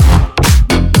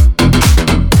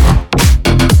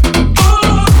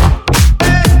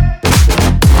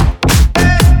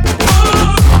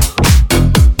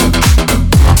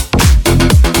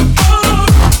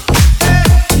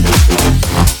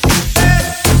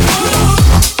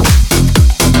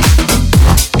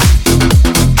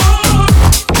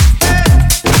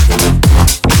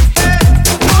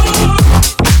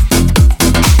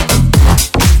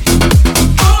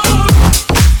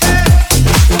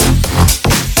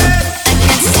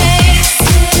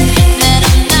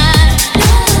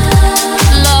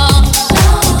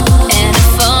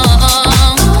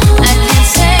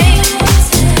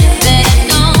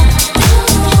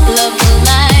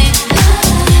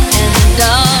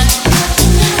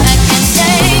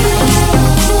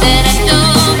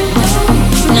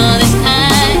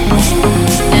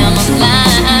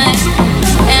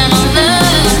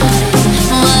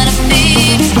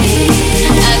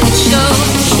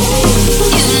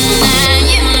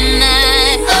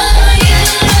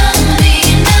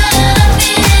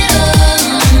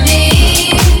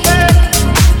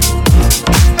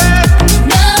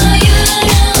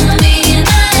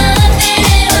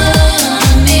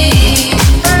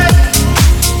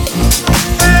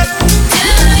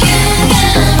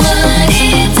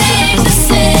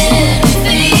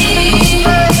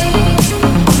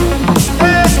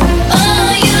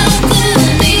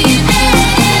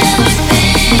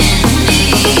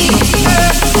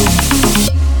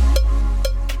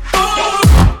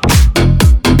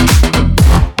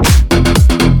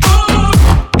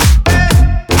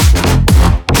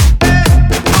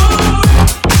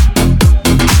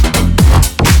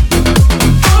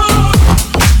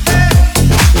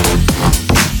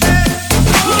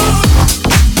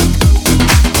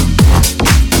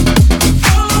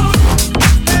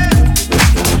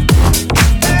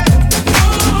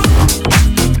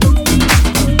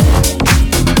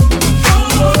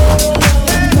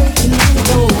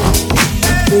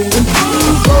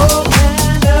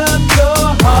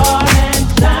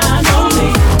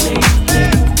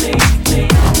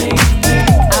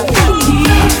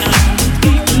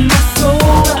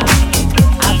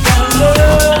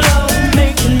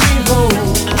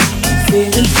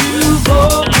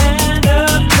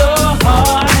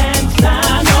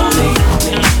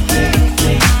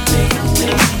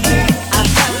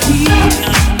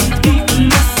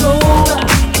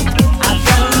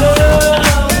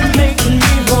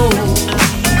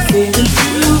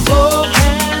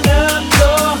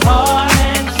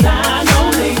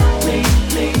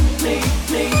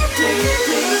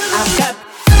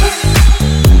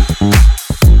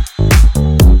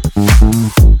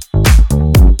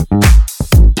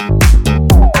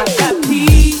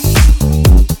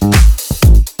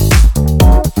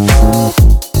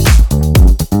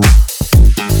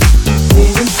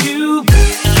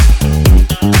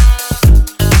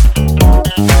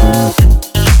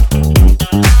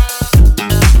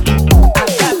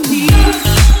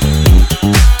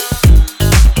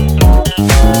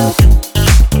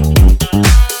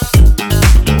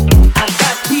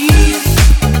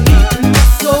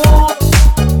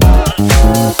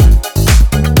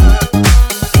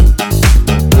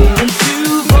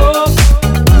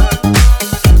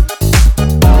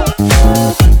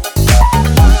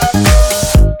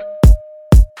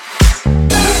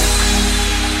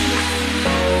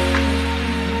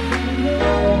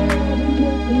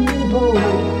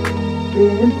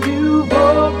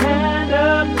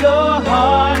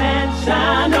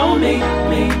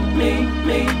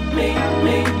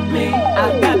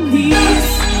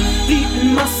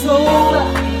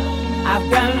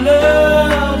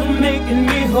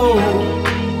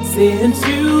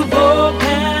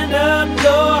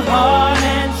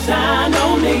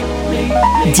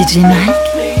 DJ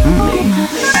Mike.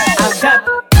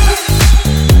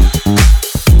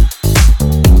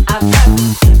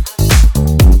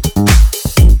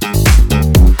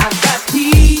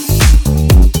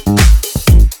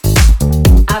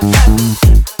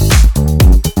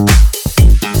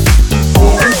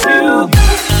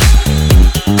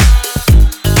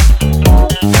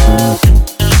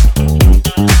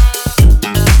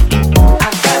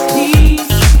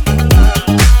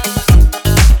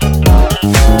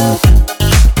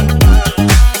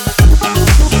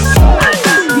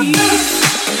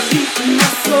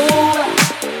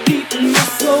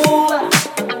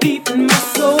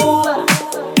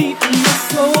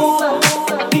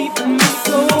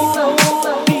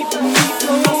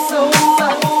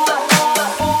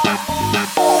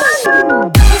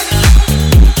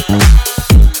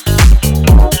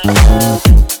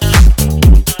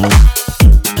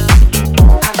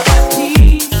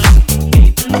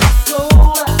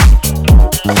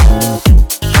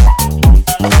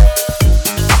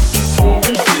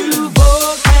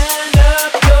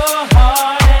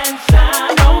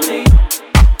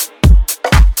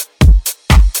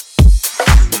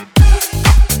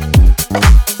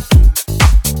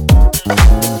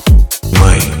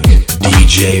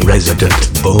 DJ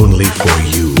resident only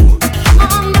for you.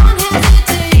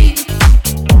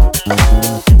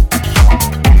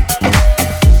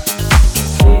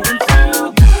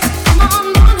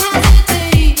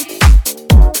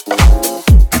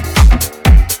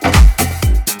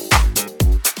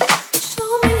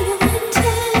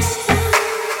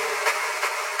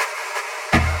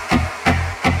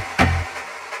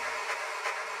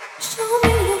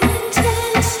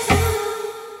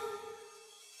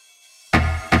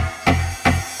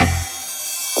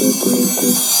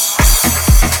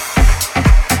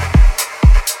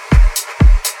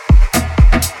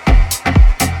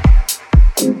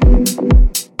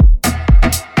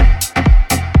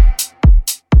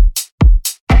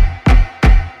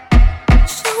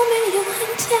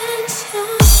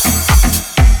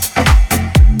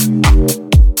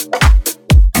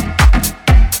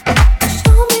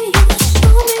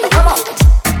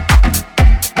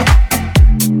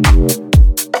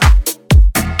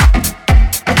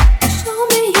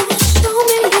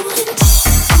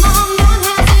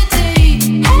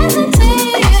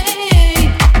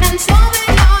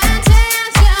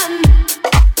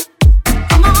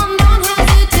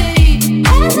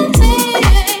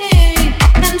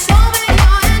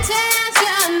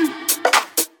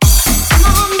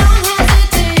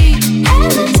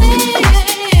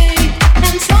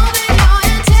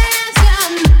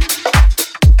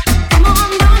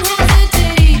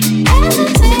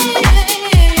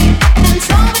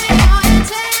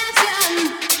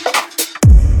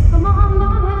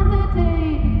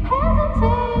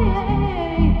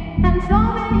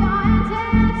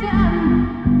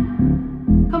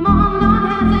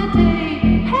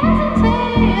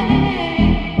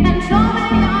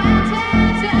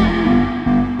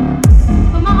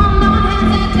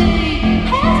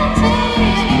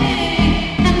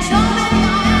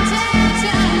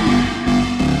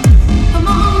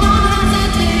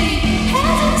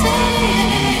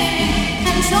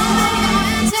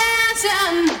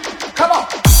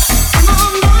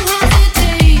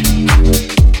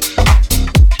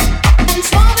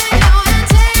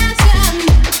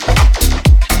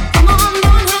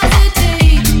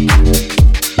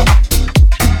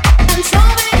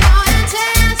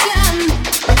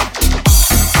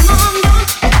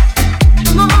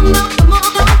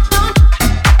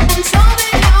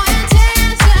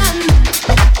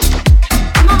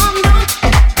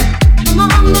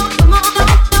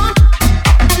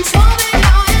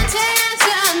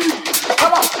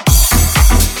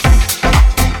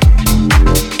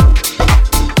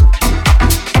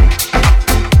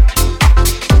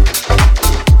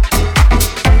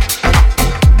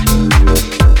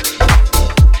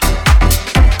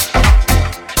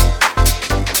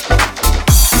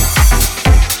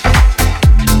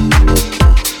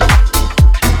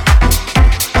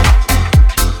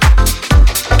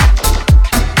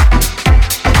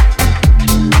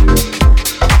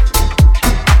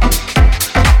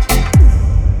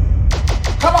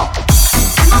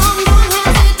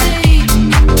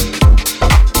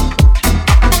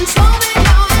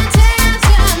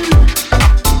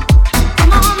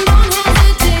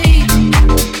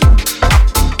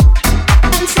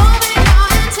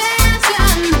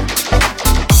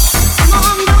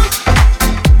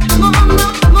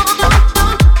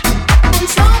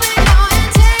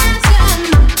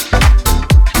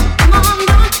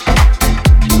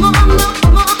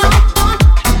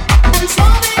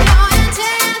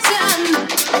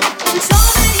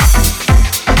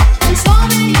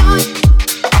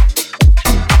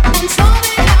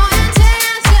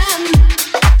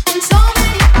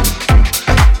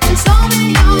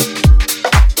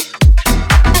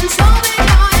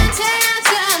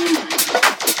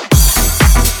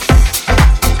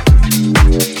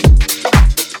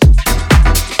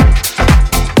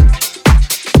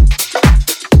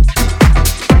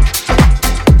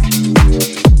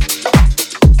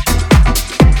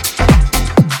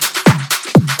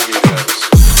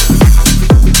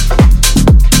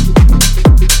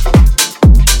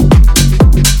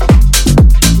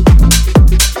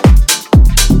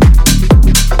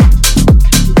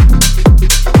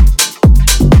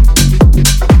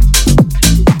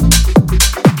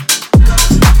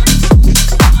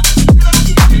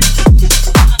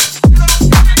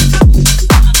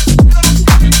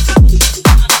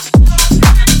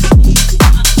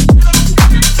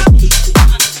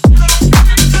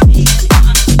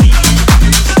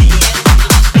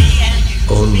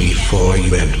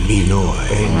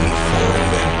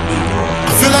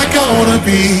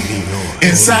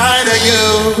 inside of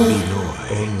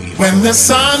you. When the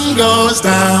sun goes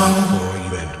down,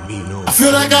 I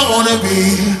feel like I wanna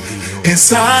be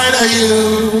inside of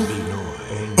you.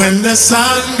 when the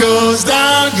sun goes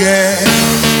down, yeah.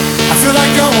 I feel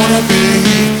like I wanna be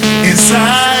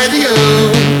inside you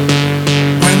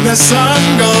when the sun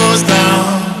goes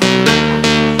down.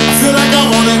 I feel like I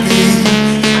wanna be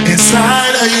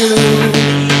inside of you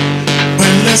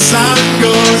when the sun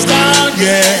goes down,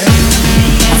 yeah.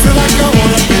 I feel like I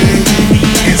wanna be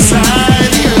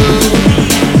inside you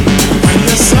when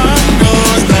the sun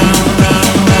goes down,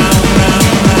 down, down, down,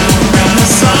 down. When the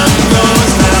sun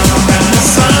goes down, when the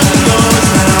sun goes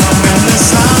down, when the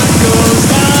sun goes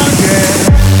down, yeah.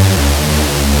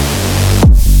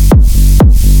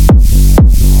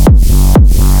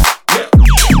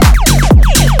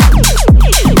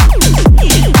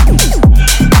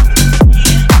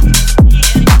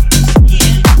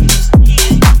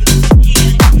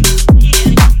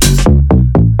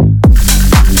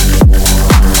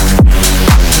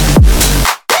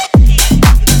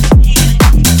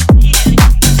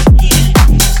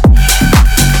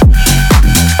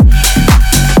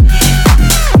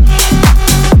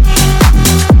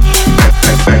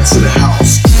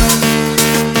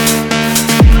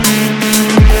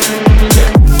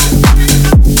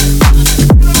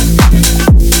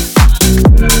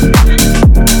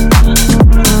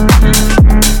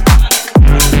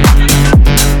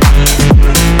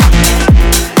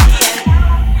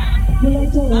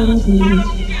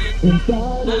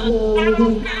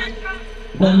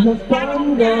 When the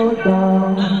sun goes down,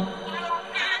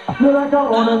 I feel like I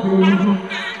wanna be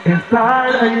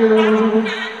inside of you.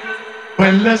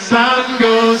 When the sun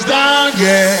goes down,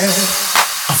 yeah,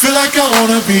 I feel like I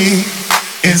wanna be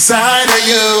inside of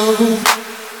you.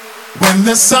 When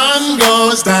the sun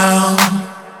goes down,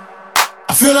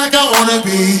 I feel like I wanna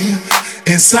be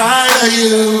inside of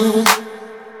you.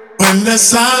 When the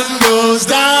sun goes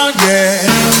down, yeah,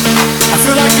 I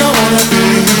feel like I wanna be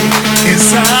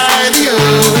inside you.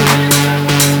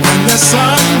 When the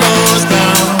sun goes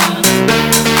down,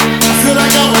 I feel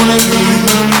like I wanna be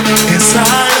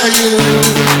inside of you.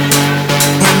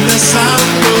 When the sun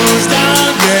goes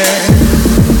down, yeah,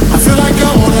 I feel like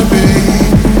I wanna be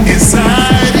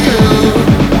inside you.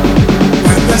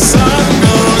 When the sun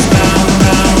goes down,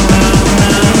 down, down,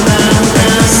 down, down.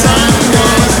 When the sun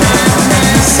goes down, when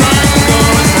the sun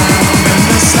goes down, when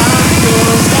the sun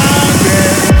goes down,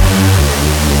 yeah.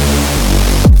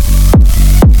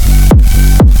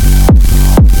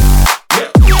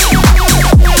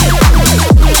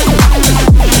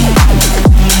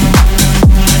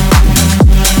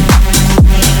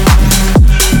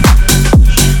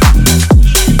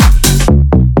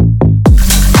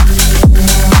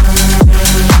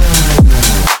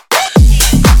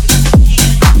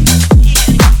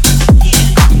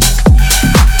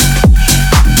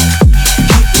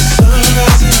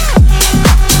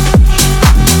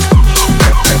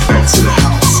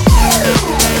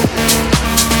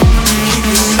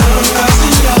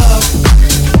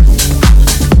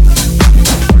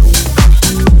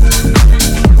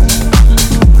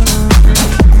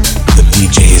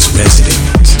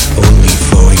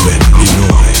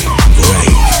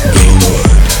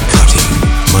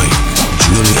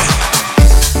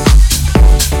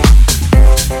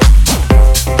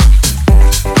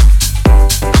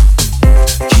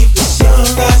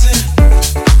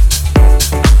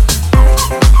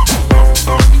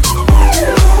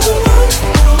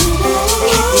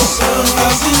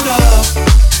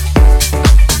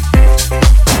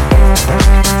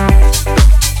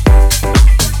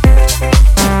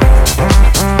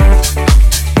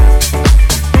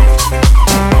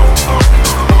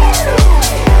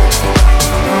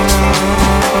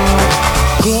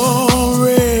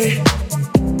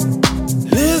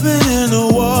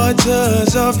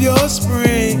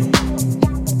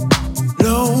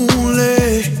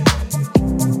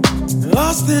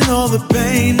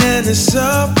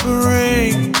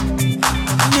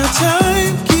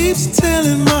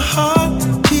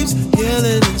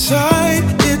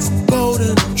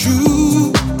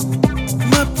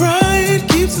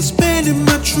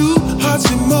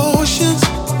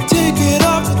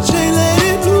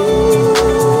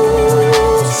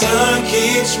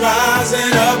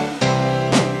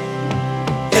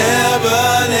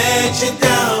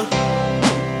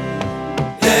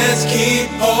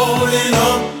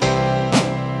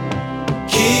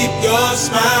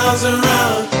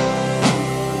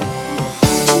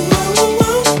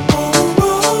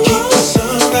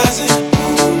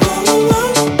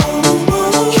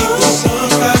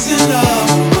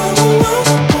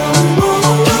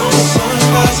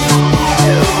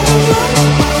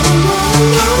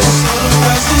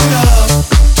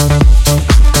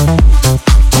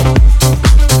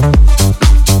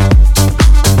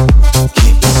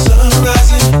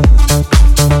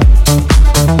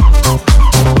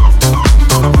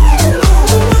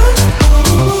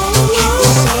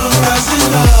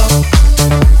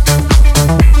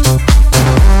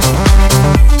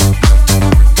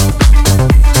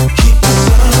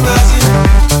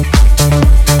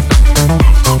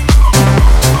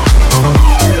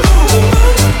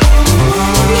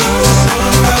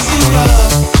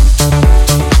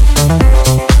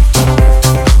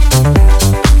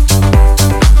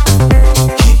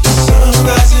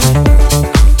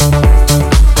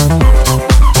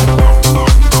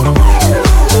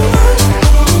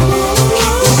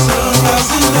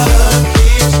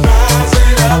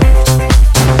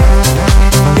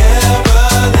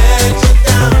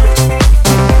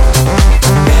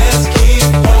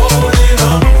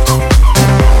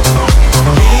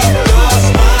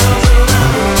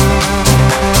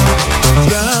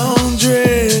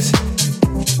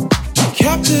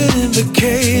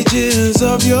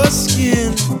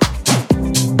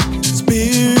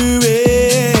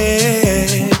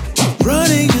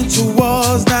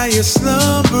 you're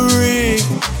slumbering.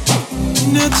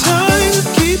 Now time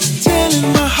keeps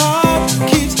telling, my heart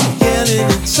keeps yelling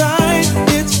inside.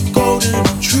 It's golden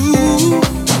and true.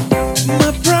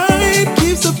 My pride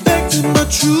keeps affecting my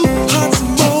true heart's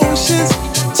emotions.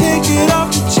 Take it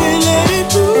off the chain, let it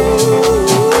move.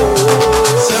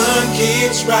 Sun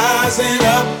keeps rising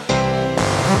up,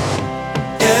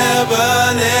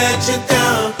 never let you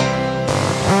down.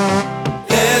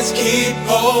 Let's keep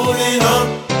holding on.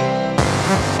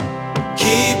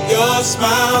 Keep your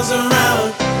smiles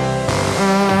around.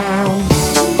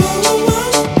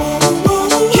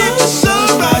 Keep the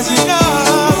sun rising up.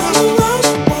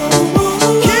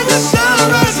 Keep the sun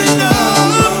rising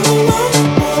up.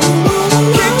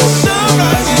 Keep the sun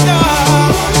rising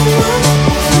up.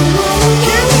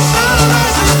 Keep the sun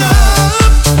rising up.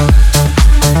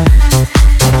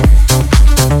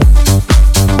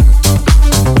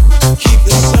 Keep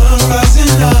the sun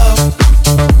rising up.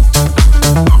 Keep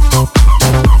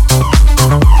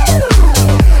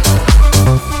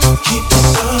the sun rising. Keep the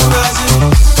sun rising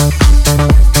up.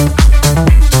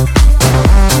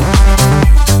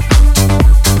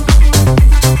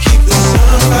 Keep the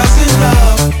sun rising up.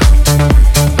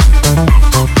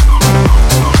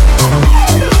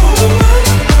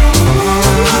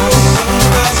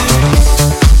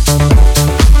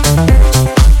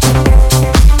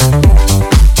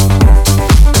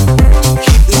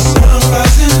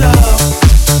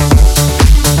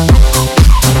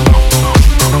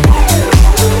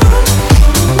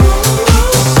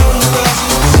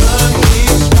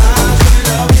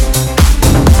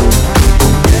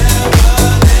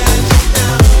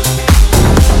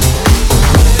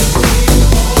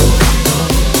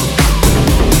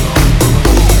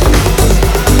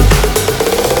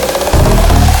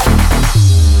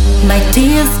 My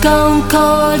tears gone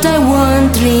cold, I'm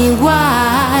wondering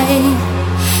why.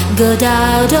 Got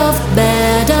out of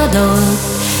bed at all.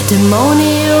 The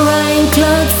morning rain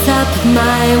clogs up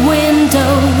my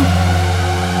window.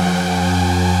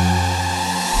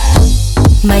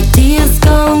 My tears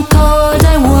gone cold,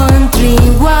 I'm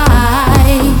wondering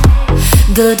why.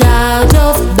 Got out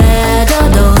of bed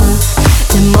at all.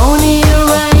 The morning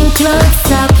rain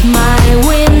clogs up my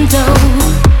window.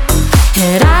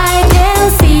 And I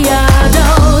can see it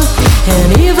all. And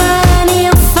even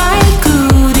if I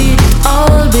could, it'd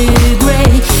all be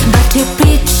grey. But your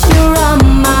picture on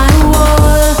my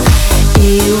wall,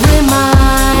 it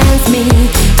reminds me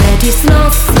that it's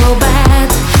not so bad.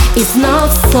 It's not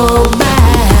so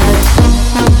bad.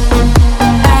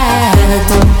 Bad.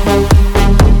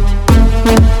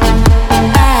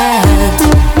 Bad. Bad.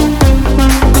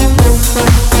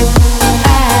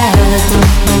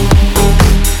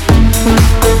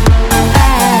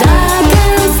 I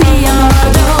can see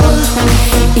it all.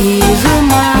 It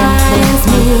reminds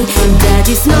me that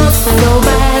it's not so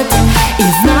bad.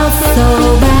 It's not so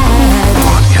bad.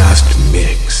 Podcast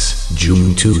Mix,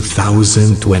 June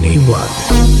 2021.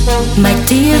 My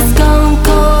tears gone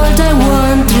cold, I'm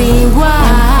wondering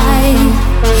why.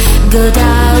 Got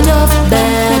out of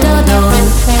bed at all.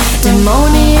 The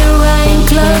morning rain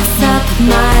clogs up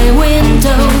my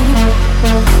window.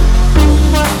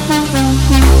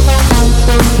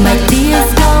 My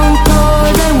tears gone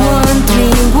cold, I'm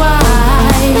wondering why.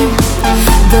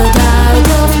 Got out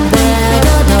of bed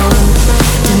at all.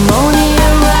 The morning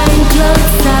rain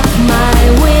clogs up my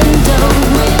window.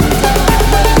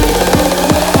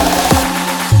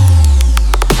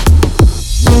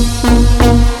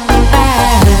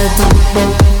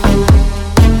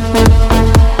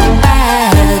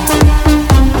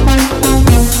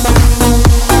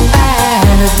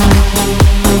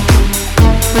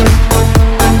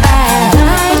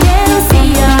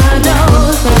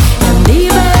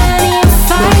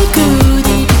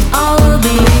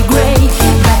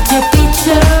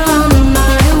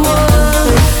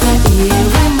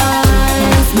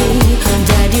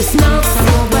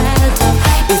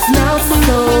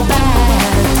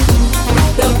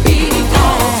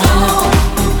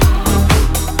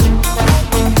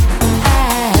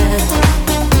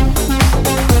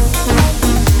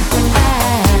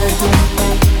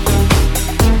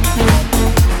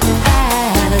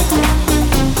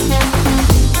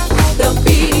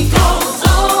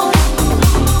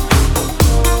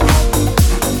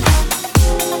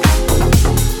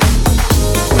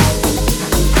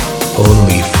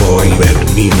 Only for you and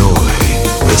Mi-Noi,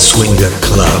 the swinger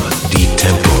club, the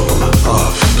temple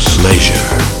of pleasure.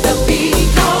 The beat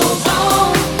goes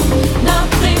on,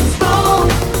 nothing's wrong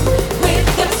with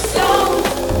the song.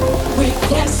 We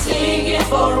can sing it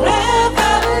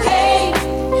forever, hey.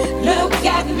 Look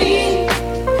at me,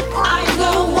 I'm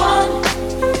the one.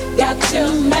 Got to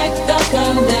make the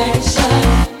connection.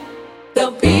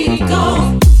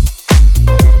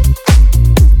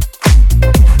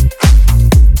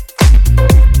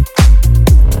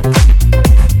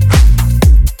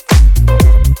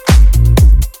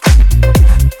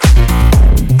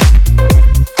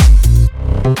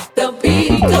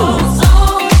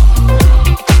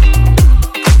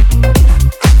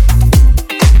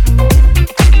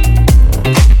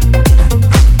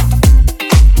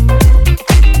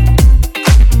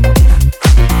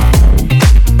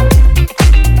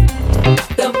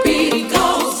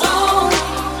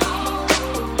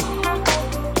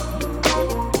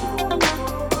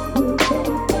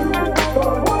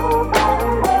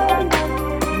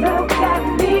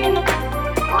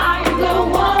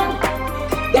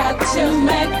 to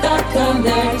make the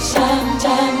connection.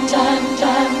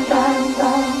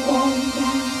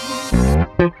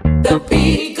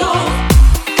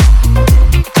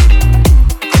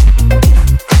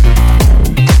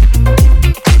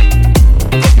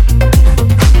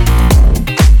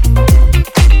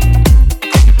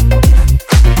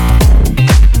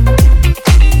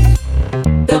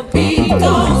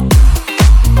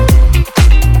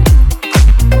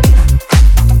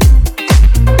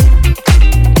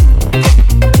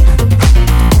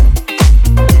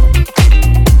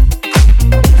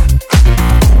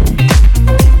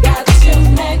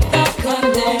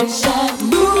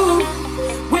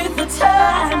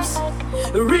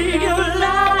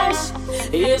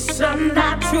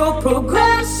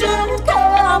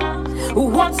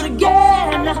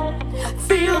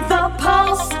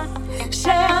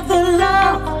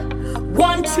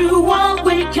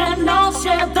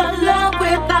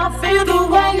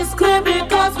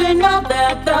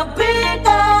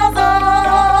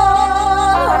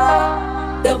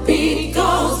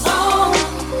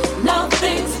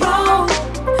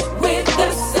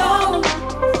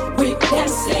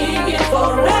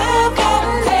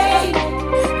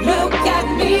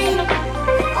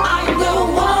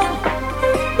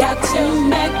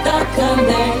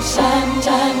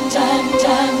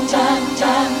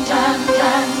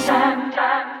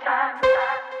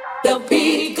 The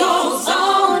beat goes.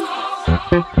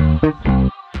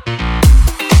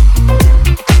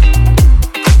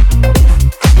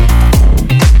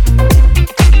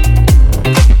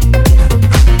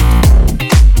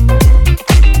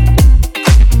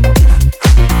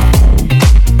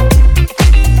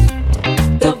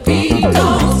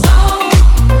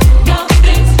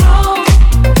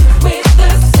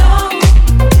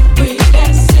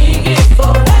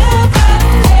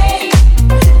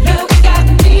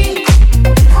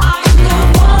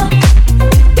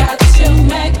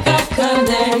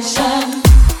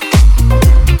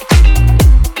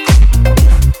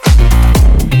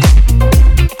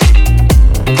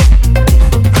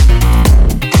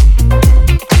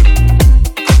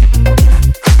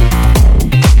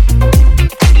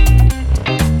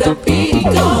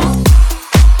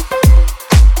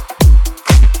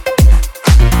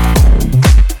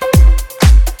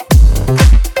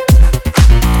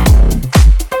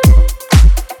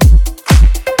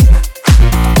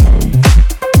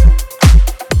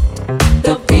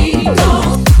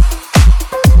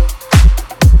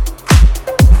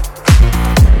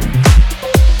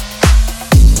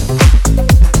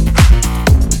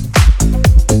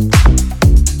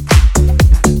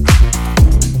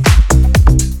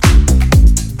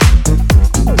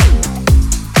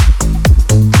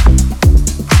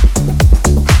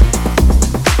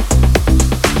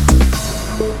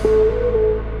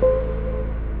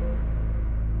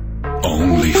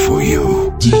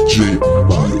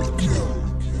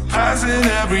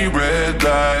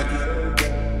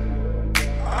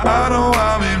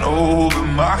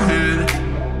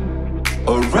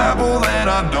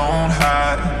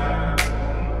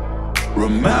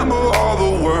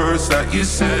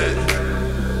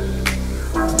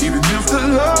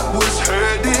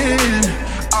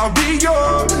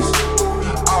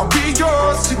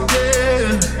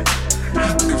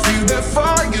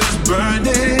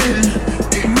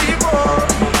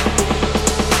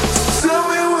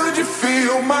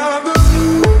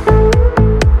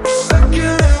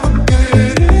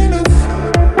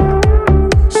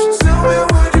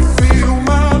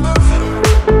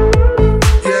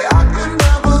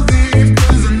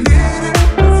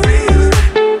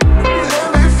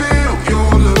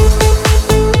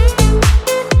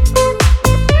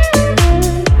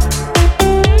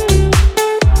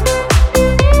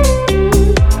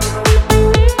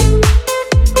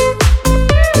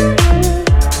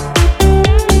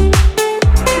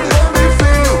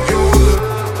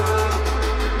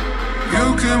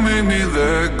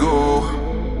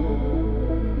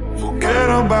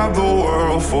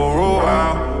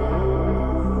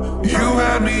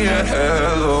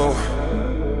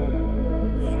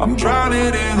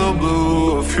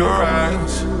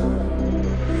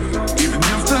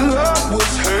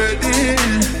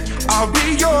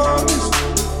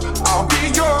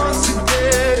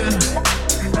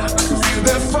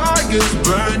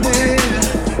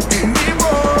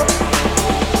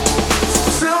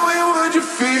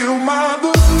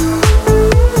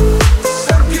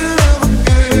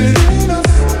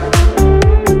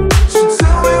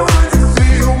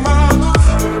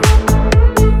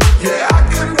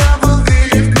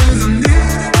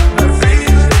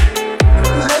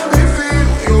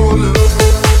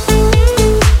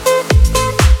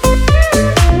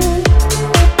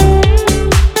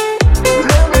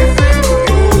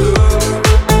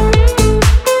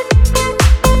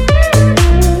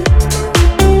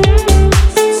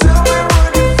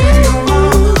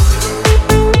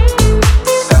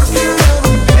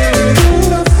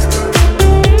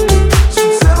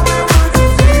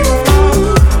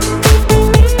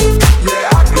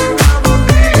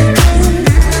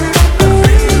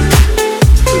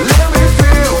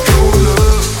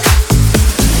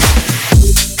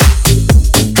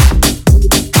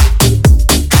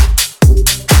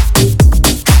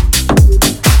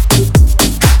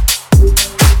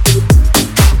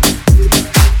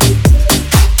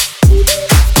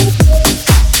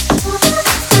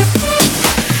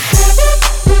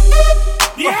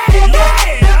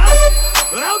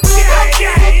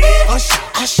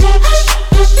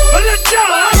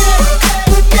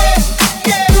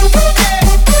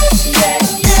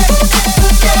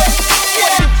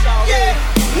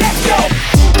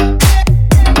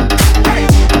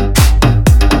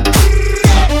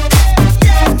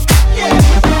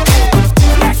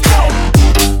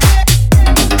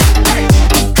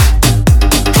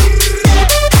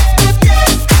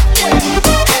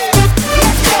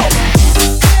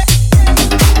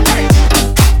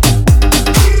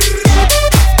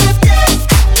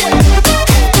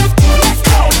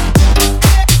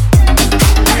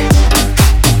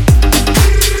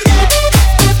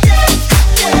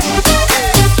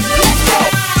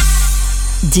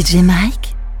 DJ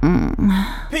Mike.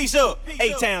 Peace up,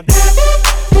 A-Town.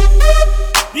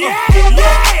 Yeah, yeah.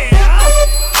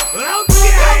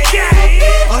 Okay.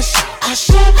 Hush, hush,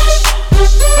 hush.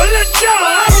 Let's go.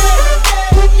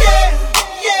 Yeah,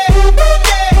 yeah,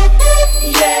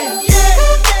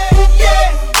 yeah,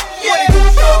 yeah.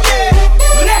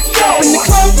 Let's go. In the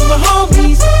club with my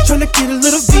homies, tryna get a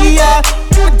little VI.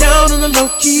 We're down on the low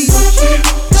key.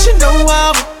 She know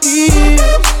how it feels.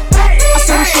 I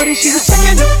saw the shorty, she was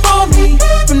checking up on me.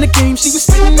 From the game, she was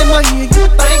spitting in my ear. You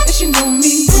would think that she knew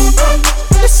me.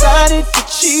 Decided to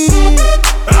cheat.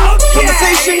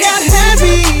 Conversation got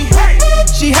heavy.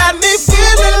 She had me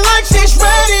feeling like she's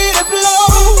ready to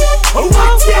blow.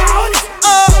 Watch out!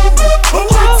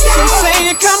 She's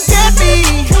saying, "Come get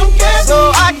me."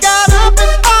 So I got up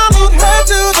and followed her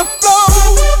to the floor.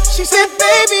 She said,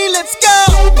 "Baby, let's go."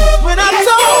 When I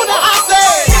told her, I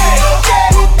said,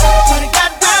 "Shorty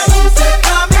got down, she said,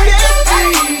 come and get me."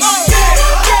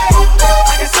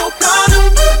 I get so caught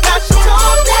up that she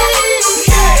told me,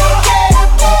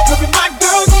 "Look at my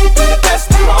girl, she be the best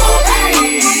of all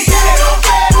me."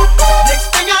 Next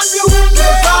thing I knew, she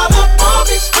was all up on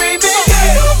me screaming,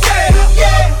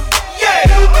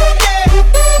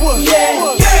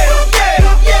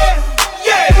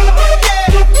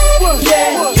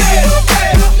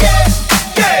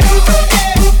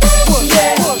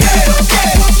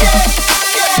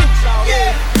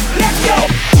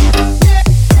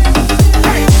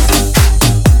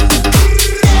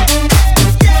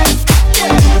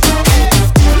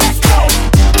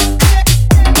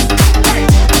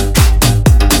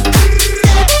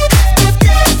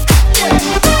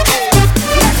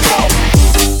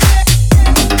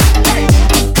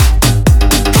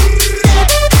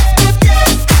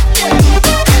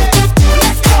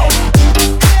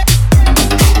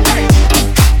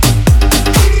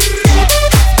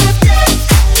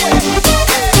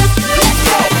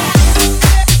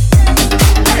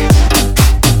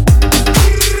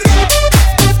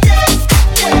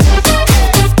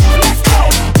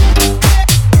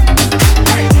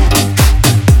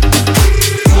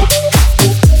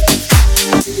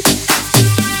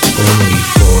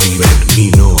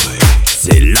 Mi-Noi.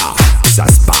 C'est là que ça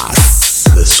se passe.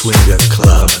 The Swinger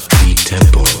Club, the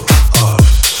Temple of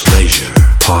Pleasure.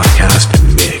 Podcast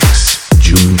Mix.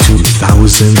 June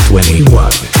 2021.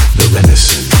 The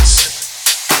Renaissance.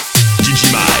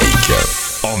 DJ Mike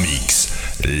en mix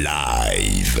live.